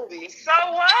end of the movie. So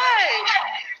what?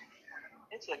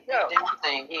 It's a good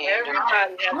thing.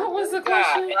 Everybody has What was the But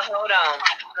question? hold on.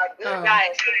 A good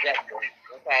guy is subjective,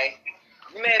 okay?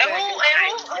 You may have And who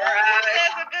says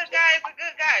a good guy is a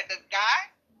good guy? The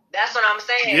guy? That's what I'm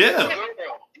saying. Yeah. You can be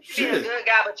a Shit. good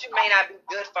guy, but you may not be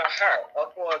good for her or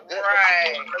for a good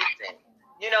person.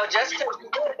 Just because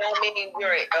you're good don't mean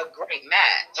you're a great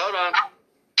match. Hold on.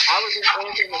 I was just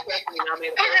answering the question and I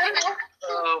made a question.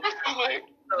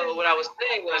 So what I was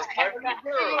saying was every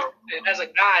girl has a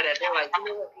guy that they're like, he's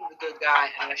a good guy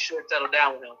and I should settle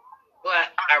down with him.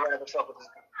 But I'd rather fuck with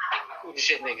this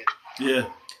shit nigga. Yeah.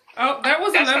 Oh, that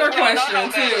was another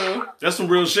question, too. That's some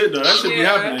real shit, though. That should be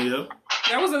happening, yo.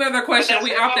 That was another question.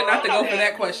 We opted not to go for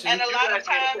that question. And a lot of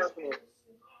times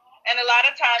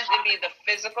it be the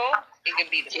physical, it could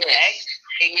be the sex,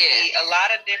 it could be a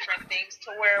lot of different things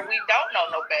to where we don't know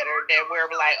no better. That we're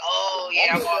like, oh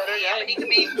yeah, he could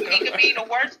be the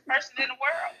worst person in the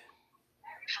world.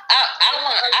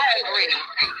 I agree.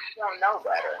 You don't know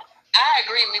better. I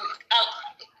agree.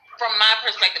 From my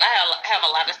perspective, I have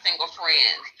a lot of single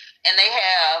friends, and they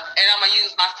have, and I'm going to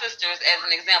use my sisters as an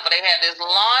example, they have this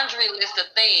laundry list of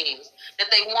things that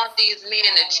they want these men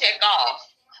to check off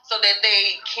so that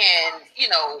they can, you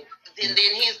know, then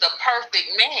he's the perfect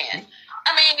man.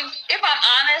 I mean, if I'm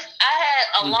honest, I had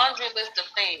a laundry list of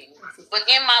things, but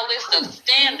in my list of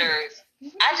standards,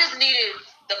 I just needed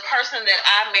the person that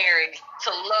I married to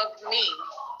love me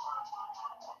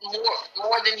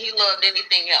more than he loved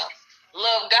anything else.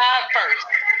 Love God first.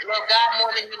 Love God more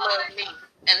than he loved me,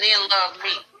 and then love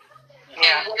me.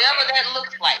 And whatever that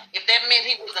looks like, if that meant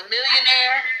he was a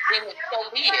millionaire, then so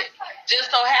be it. Just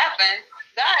so happened,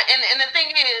 God, and the thing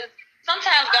is,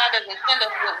 sometimes God doesn't send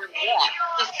us what we want.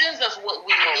 He sends us what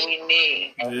we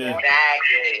need. Yeah.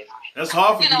 Exactly. That's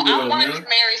hard for people, I wanted man. to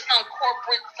marry some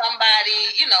corporate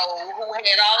somebody, you know, who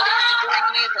had all these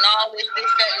degrees and all this,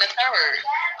 that, and the third.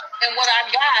 And what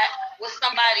I got was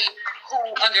somebody who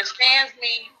understands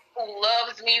me, who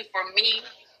loves me for me,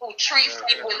 who treats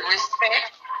me with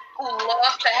respect, who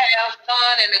loves to have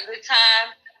fun and a good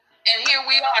time. And here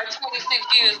we are 26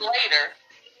 years later,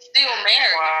 still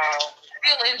married,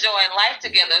 still enjoying life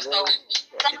together. So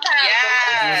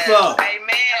sometimes... What's up?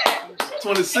 Amen.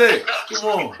 26. Come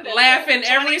on. Laughing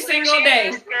every single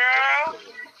day. Girl.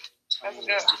 That's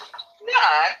good. Yeah,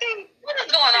 I think, what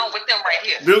is going on with them right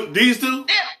here? These two?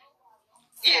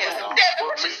 Yeah. Dad,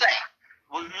 what you say?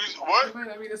 What? It might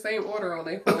not be the same order on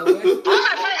their phone. How many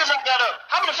fingers I got up?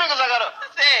 How many fingers I got up?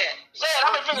 Say it.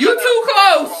 How many fingers You I got too up?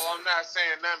 close. Well, I'm not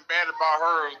saying nothing bad about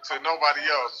her to nobody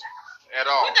else at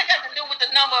all. What that got to do with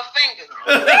the number of fingers?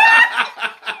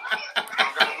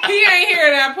 He ain't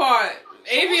hear that part.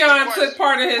 Avion took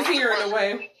part of his hearing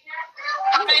away.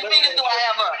 How many fingers do I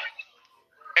have up?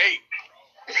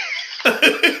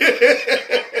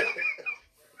 8.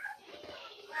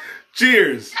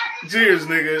 Cheers. Cheers,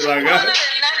 nigga. Like, 197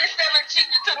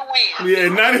 cheeks to the wind. yeah,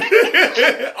 90.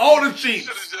 All the cheeks.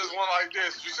 You should have just went like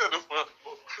this. You should have went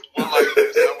like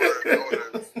this. I would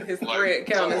have His thread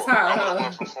count is high, I huh?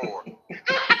 went for 4.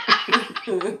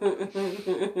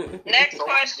 Next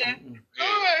question.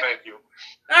 Yeah, thank you.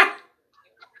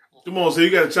 Come on, so you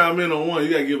got to chime in on one. You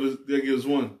got to give us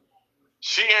one.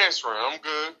 She answering. I'm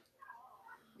good.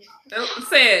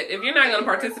 Said, if you're not going to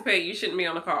participate, you shouldn't be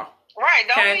on the call. Right,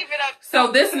 don't Okay. leave it up.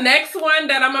 So this next one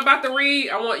that I'm about to read,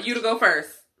 I want you to go first.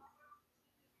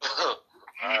 All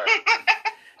right.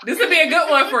 This will be a good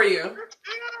one for you.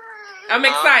 I'm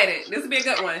excited. This will be a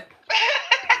good one.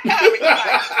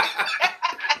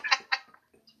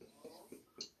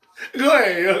 Go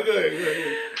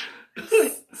ahead.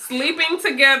 Sleeping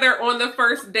together on the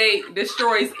first date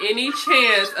destroys any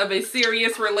chance of a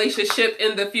serious relationship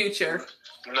in the future.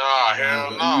 Nah,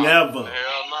 hell no. Never.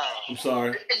 Hell no. I'm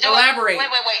sorry. Elaborate. Wait.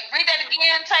 Read that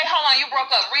again, Tay. Hold on, you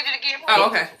broke up. Read it again. Oh,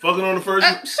 okay. Fucking on the first.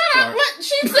 Shut up. What?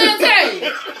 She said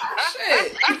Tay.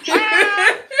 Shit.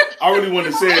 I really want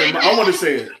to say it. I want to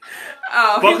say it.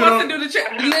 Oh, he Fucking wants on- to do the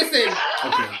check. Listen.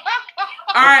 Okay.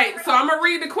 All right, so I'm gonna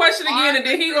read the question again, and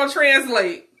then he gonna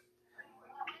translate.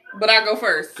 But I go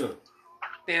first. Good.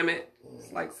 Damn it,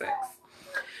 it's like sex.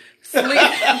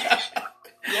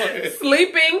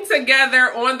 Sleeping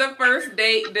together on the first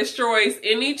date destroys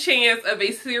any chance of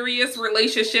a serious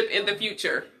relationship in the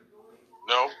future.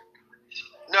 No.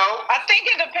 I think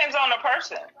it depends on the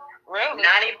person. Really? 90% of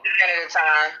the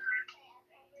time.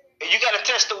 You got to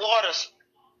test the waters.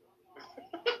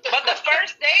 But the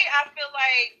first date, I feel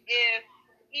like if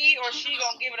he or she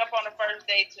gonna give it up on the first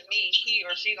date to me, he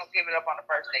or she gonna give it up on the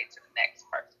first date to the next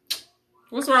person.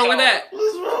 What's wrong with that?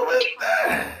 What's wrong with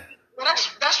that? Well,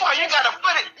 that's why you got to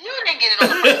put it. You didn't get it on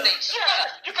the first date.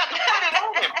 You got to put it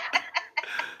on him.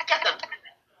 You got to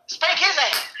spank his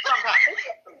ass sometimes.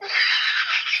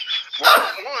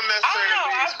 We don't necessarily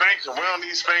need spanking. We don't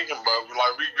need spanking, but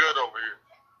like we good over here.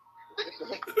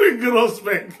 Good old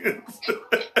spankings.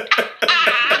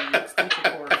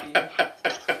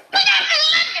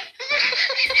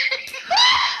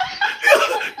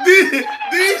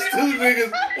 These two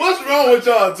niggas, what's wrong with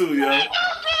y'all two, yo?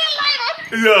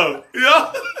 Yo.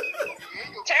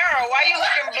 Tara, why you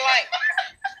looking blank?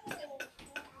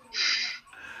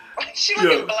 She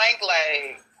looking blank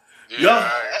like.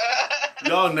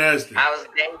 Y'all nasty. I was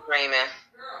daydreaming.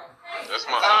 That's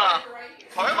my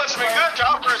Oh, it must have been good,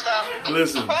 y'all, first time.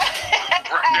 Listen.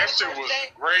 That shit was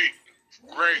great.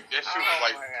 That shit was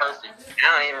like perfect. I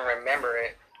don't even remember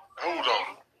it. Hold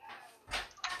on.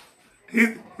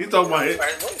 He talking about it.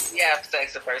 You have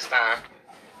sex the first time.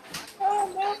 You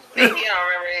don't remember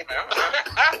anything.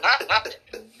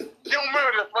 You don't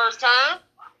remember the first time?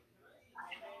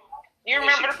 You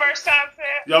remember the first time,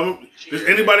 Seth? Y'all, does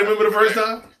anybody remember the first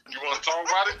time? You want to talk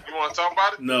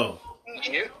about it? No.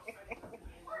 You?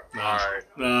 Alright.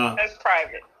 Nah. That's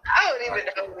private. I don't even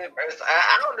know the first.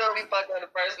 I don't know if he fucked on the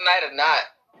first night or not.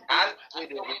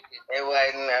 It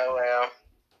wasn't. Well.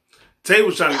 Tay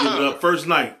was trying to give it up first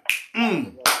night.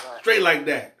 Straight like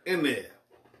that. In there.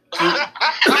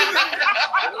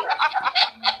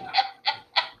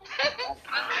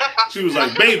 She was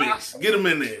like, babies, get them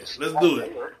in there. Let's do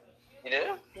it. You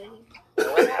do?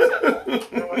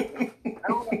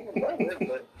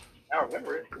 I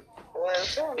remember it.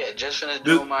 Yeah, just finished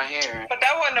doing my hair. But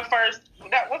that wasn't the first.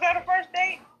 Was that the first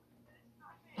date?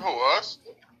 Who, us?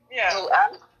 Yeah.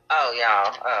 Oh,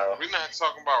 y'all. Oh. We're not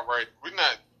talking about right. We're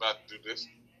not about to do this.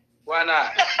 Why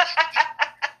not?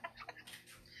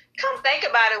 Come think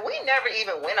about it. We never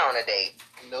even went on a date.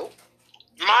 Nope.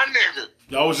 My nigga.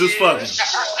 Y'all was just fucking.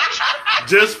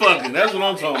 Just fucking. That's what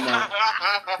I'm talking about.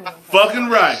 Fucking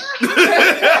right. That's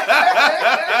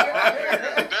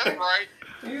right.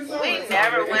 We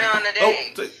never went on a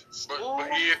date. But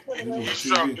he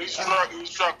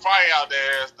struck fire out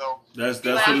their ass though. That's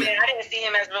I what mean, I didn't see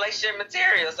him as relationship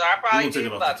material, so I probably you gonna take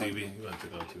did it fuck off the him. TV. You gotta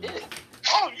take it off the TV.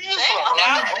 Oh, you just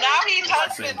Now he's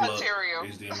husband Same plug. material.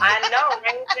 HDMI. I know,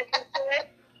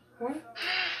 man.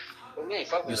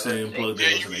 The same plug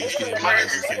that was in HDMI. My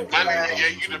That's the same plug that nigga goes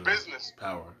gave you the into business.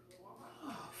 power.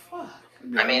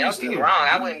 I mean, don't get me wrong.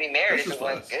 I wouldn't be married if it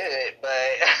wasn't good, but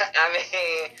I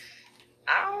mean,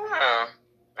 I don't know.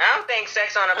 I don't think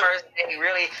sex on a first date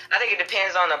really. I think it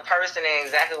depends on the person and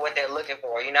exactly what they're looking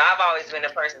for. You know, I've always been the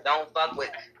person don't fuck for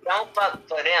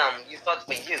them. You fuck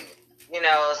for you. You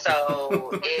know,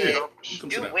 so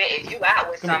if you out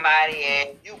with somebody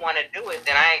and you want to do it,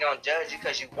 then I ain't gonna judge you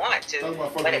because you want to.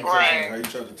 But at the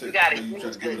same, you gotta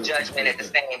use good judgment at the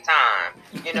same time.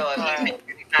 You know, if you think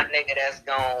you're not a nigga that's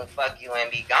gonna fuck you and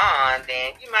be gone,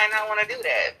 then you might not want to do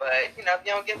that. But you know, if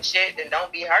you don't give a shit, then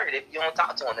don't be hurt if you don't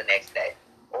talk to him the next day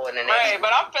or the next. Right,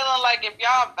 but I'm feeling like if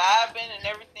y'all vibing and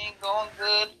everything going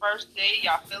good first date,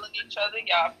 y'all feeling each other, and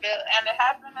it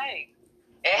happened, hey.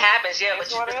 It happens, yeah, but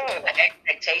you just put the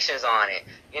expectations on it.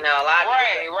 You know, a lot of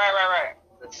people. Right.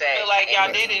 Say, feel like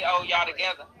y'all did it, y'all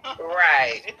together.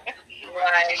 Right.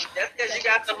 Just because you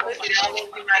got some pussy, don't mean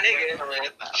you my nigga.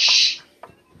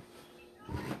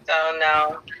 So,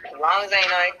 no. As long as ain't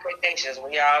no expectations,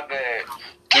 we all good.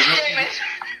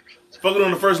 Fucking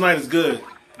on the first night is good.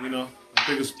 You know, I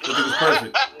think it's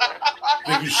perfect. I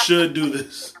think you should do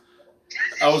this.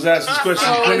 I was asked this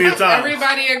question plenty of times.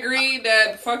 Everybody agreed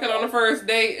that fucking on the first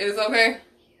date is okay?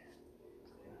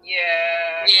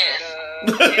 Yeah.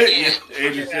 Yes.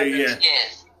 Adrian said yeah.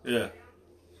 Yes. Yeah.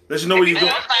 Let you know what you're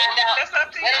doing. Better to find out.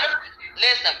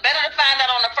 Listen, better to find out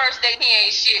on the first date he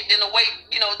ain't shit than to wait,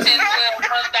 10, 12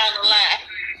 months down the line.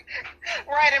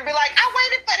 Right, and be like, I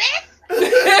waited for this.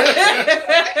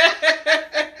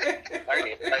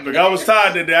 Look, I was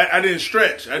tired that day. I didn't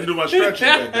stretch. I didn't do my stretches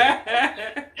that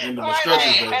day. And then it's going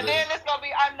to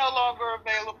be, I'm no longer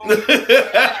available.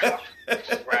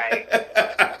 Right.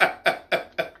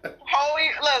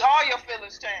 Look, all your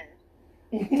feelings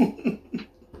change.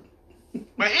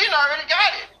 But he already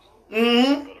got it.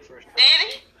 Mm-hmm. Did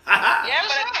he? Yeah,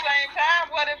 but at the same time,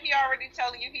 what if he already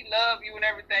telling you he love you and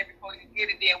everything before you get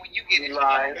it? Then when you get it,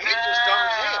 Lying. He just dumb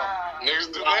as hell. Niggas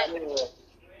do that.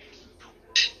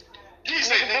 He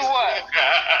said do what?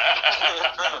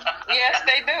 Yes,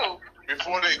 they do.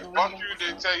 Before they fuck you,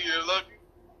 they tell you they love you.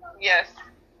 Yes.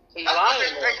 He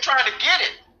lying. They trying to get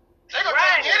it. They gonna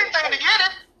do anything to get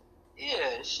it.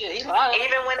 Yeah, shit, he lying.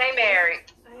 Even when they married.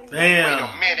 Damn. Wait a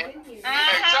minute. Hey,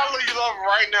 tell her you love her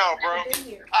right now, bro.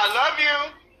 I love you.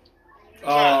 Oh.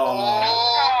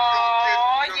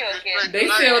 Oh, you kiss. They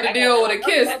sealed the deal with a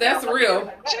kiss. That's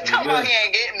real. Come on, he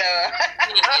ain't getting none.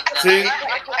 See?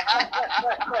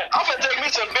 I'm gonna take me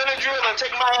some Benadryl and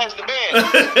take my ass to bed.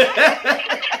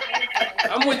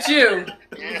 I'm with you.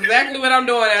 Exactly what I'm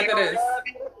doing after this.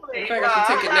 In fact, I can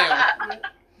take it now.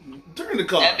 Turn the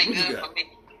car. That'd be What you good got? for me.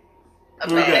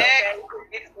 What we got?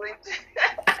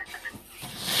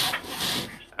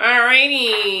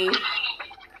 Alrighty.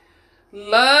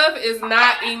 Love is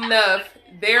not enough.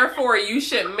 Therefore, you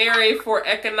should marry for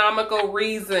economical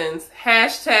reasons.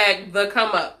 Hashtag the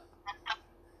come up.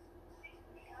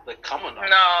 The coming up.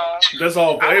 No. That's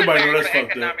all. I would Everybody know marry that's for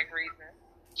fucked up. economic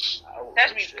reasons. That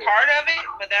should be part of it,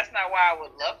 but that's not why I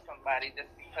would love somebody just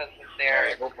because of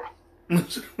their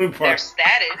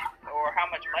status or how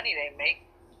much money they make.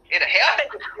 It'll help,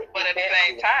 but at the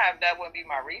same time, that wouldn't be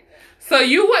my reason. So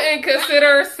you wouldn't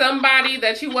consider somebody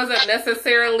that you wasn't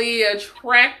necessarily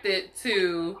attracted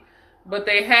to, but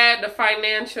they had the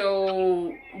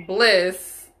financial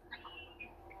bliss.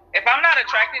 If I'm not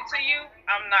attracted to you,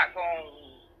 I'm not going.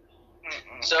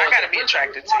 So I gotta be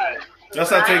attracted to you. That's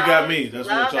how Tay got me. That's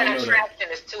what I'm Love talking and about.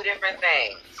 attraction is two different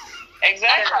things.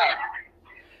 Exactly.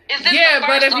 Is this Yeah, the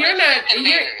but first if or you're the not, second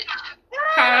you're, marriage?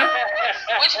 huh?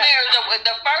 Which marriage?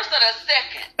 The first or the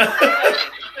second?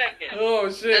 Oh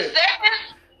The shit. second?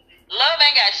 Love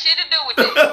ain't got shit to do with this.